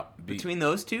so? Yeah. Between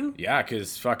those two? Yeah,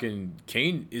 because fucking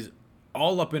Kane is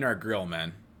all up in our grill,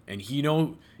 man. And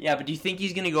Yeah, but do you think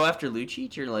he's going to go after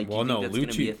Lucic? Or, like, do you think that's going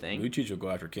to be a thing? Lucic will go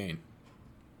after Kane.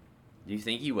 Do you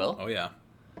think he will? Oh, yeah.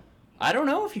 I don't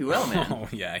know if he will, man. Oh,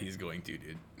 yeah, he's going to,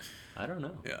 dude. I don't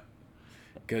know. Yeah.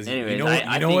 Because you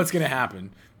know what's going to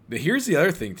happen. But here's the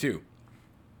other thing, too.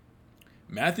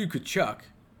 Matthew Tkachuk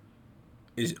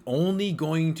is only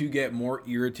going to get more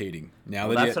irritating.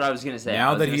 That's what I was going to say.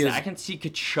 I can see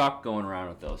Tkachuk going around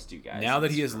with those two guys. Now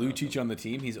that he has Lucic on the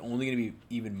team, he's only going to be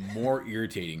even more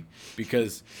irritating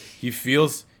because he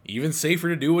feels even safer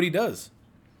to do what he does.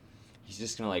 He's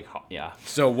just going to, yeah.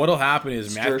 So what'll happen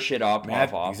is stir shit up,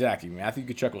 off. Exactly. Matthew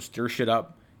Tkachuk will stir shit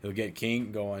up. He'll get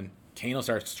Kane going. Kane will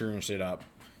start stirring shit up.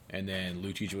 And then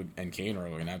Lucic and Kane are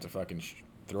going to have to fucking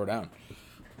throw down.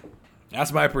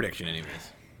 That's my prediction,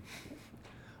 anyways.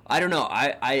 I don't know.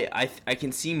 I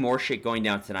can see more shit going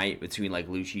down tonight between like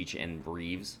Lucic and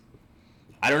Reeves.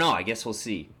 I don't know. I guess we'll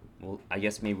see. Well, I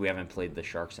guess maybe we haven't played the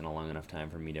Sharks in a long enough time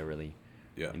for me to really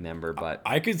remember. But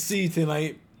I could see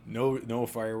tonight no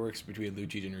fireworks between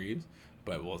Lucic and Reeves,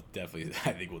 but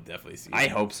I think we'll definitely see. I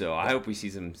hope so. I hope we see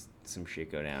some shit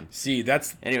go down. See,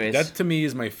 that to me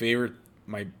is my favorite.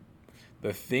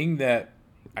 The thing that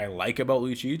I like about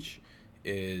Lucic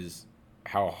is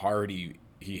how hard he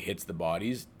hits the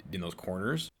bodies in those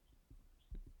corners.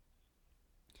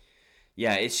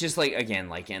 Yeah, it's just like,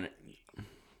 again,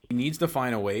 he needs to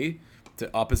find a way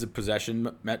to up his possession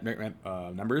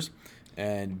numbers,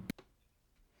 and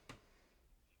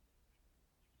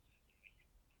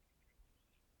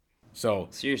so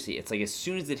seriously, it's like as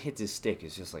soon as it hits his stick,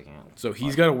 it's just like, so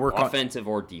he's got to work offensive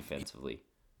or defensively.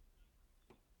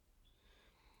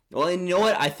 Well, and you know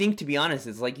what? I think, to be honest,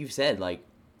 it's like you've said, like,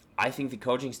 I think the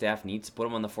coaching staff needs to put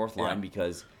him on the fourth line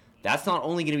because that's not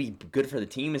only going to be good for the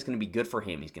team, it's going to be good for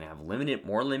him. He's going to have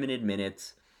more limited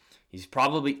minutes.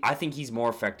 I think he's more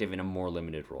effective in a more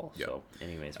limited role. Yep. So,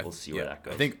 anyways, we'll see where that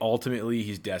goes. I think ultimately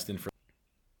he's destined for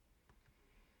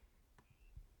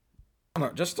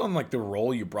just on like the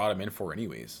role you brought him in for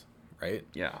anyways, right?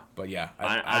 Yeah. But yeah,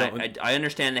 I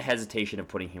understand the hesitation of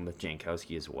putting him with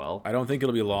Jankowski as well. I don't think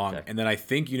it'll be long. Okay. And then I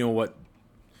think, you know what,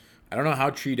 I don't know how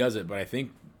Tree does it, but I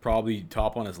think probably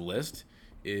top on his list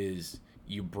is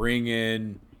you bring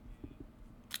in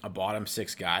a bottom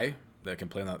six guy that can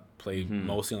play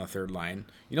mostly on the third line.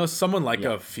 You know, someone like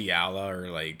a Fiala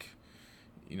or like,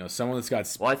 you know, someone that's got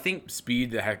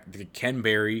speed that Ken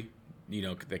Berry, you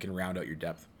know, that can round out your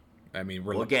depth. I mean,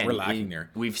 we're lacking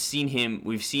there. We've seen him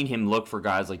look for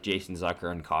guys like Jason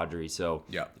Zucker and Kadri. So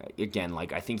again,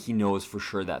 like, I think he knows for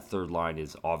sure that third line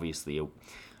is obviously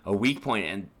a weak point.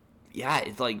 And yeah,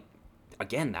 it's like,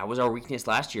 again, that was our weakness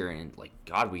last year. And like,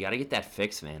 God, we got to get that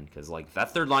fixed, man. Because like, if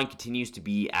that third line continues to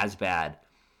be as bad,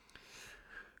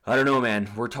 I don't know, man.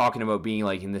 We're talking about being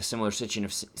like in the similar situation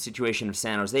of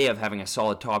San Jose, of having a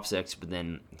solid top six, but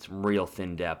then some real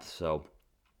thin depth. So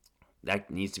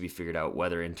that needs to be figured out,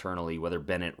 whether internally, whether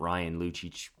Bennett, Ryan,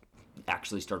 Lucic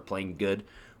actually start playing good,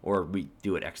 or we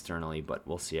do it externally, but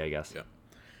we'll see, I guess. Yeah.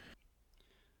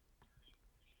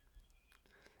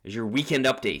 Is your weekend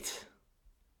update.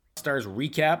 Stars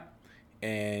recap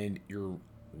and your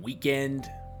weekend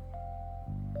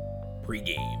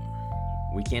pregame.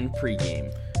 Weekend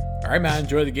pregame. All right, man.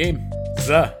 Enjoy the game.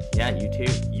 Zuh. Yeah, you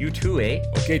too. You too, eh?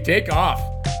 Okay, take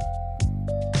off.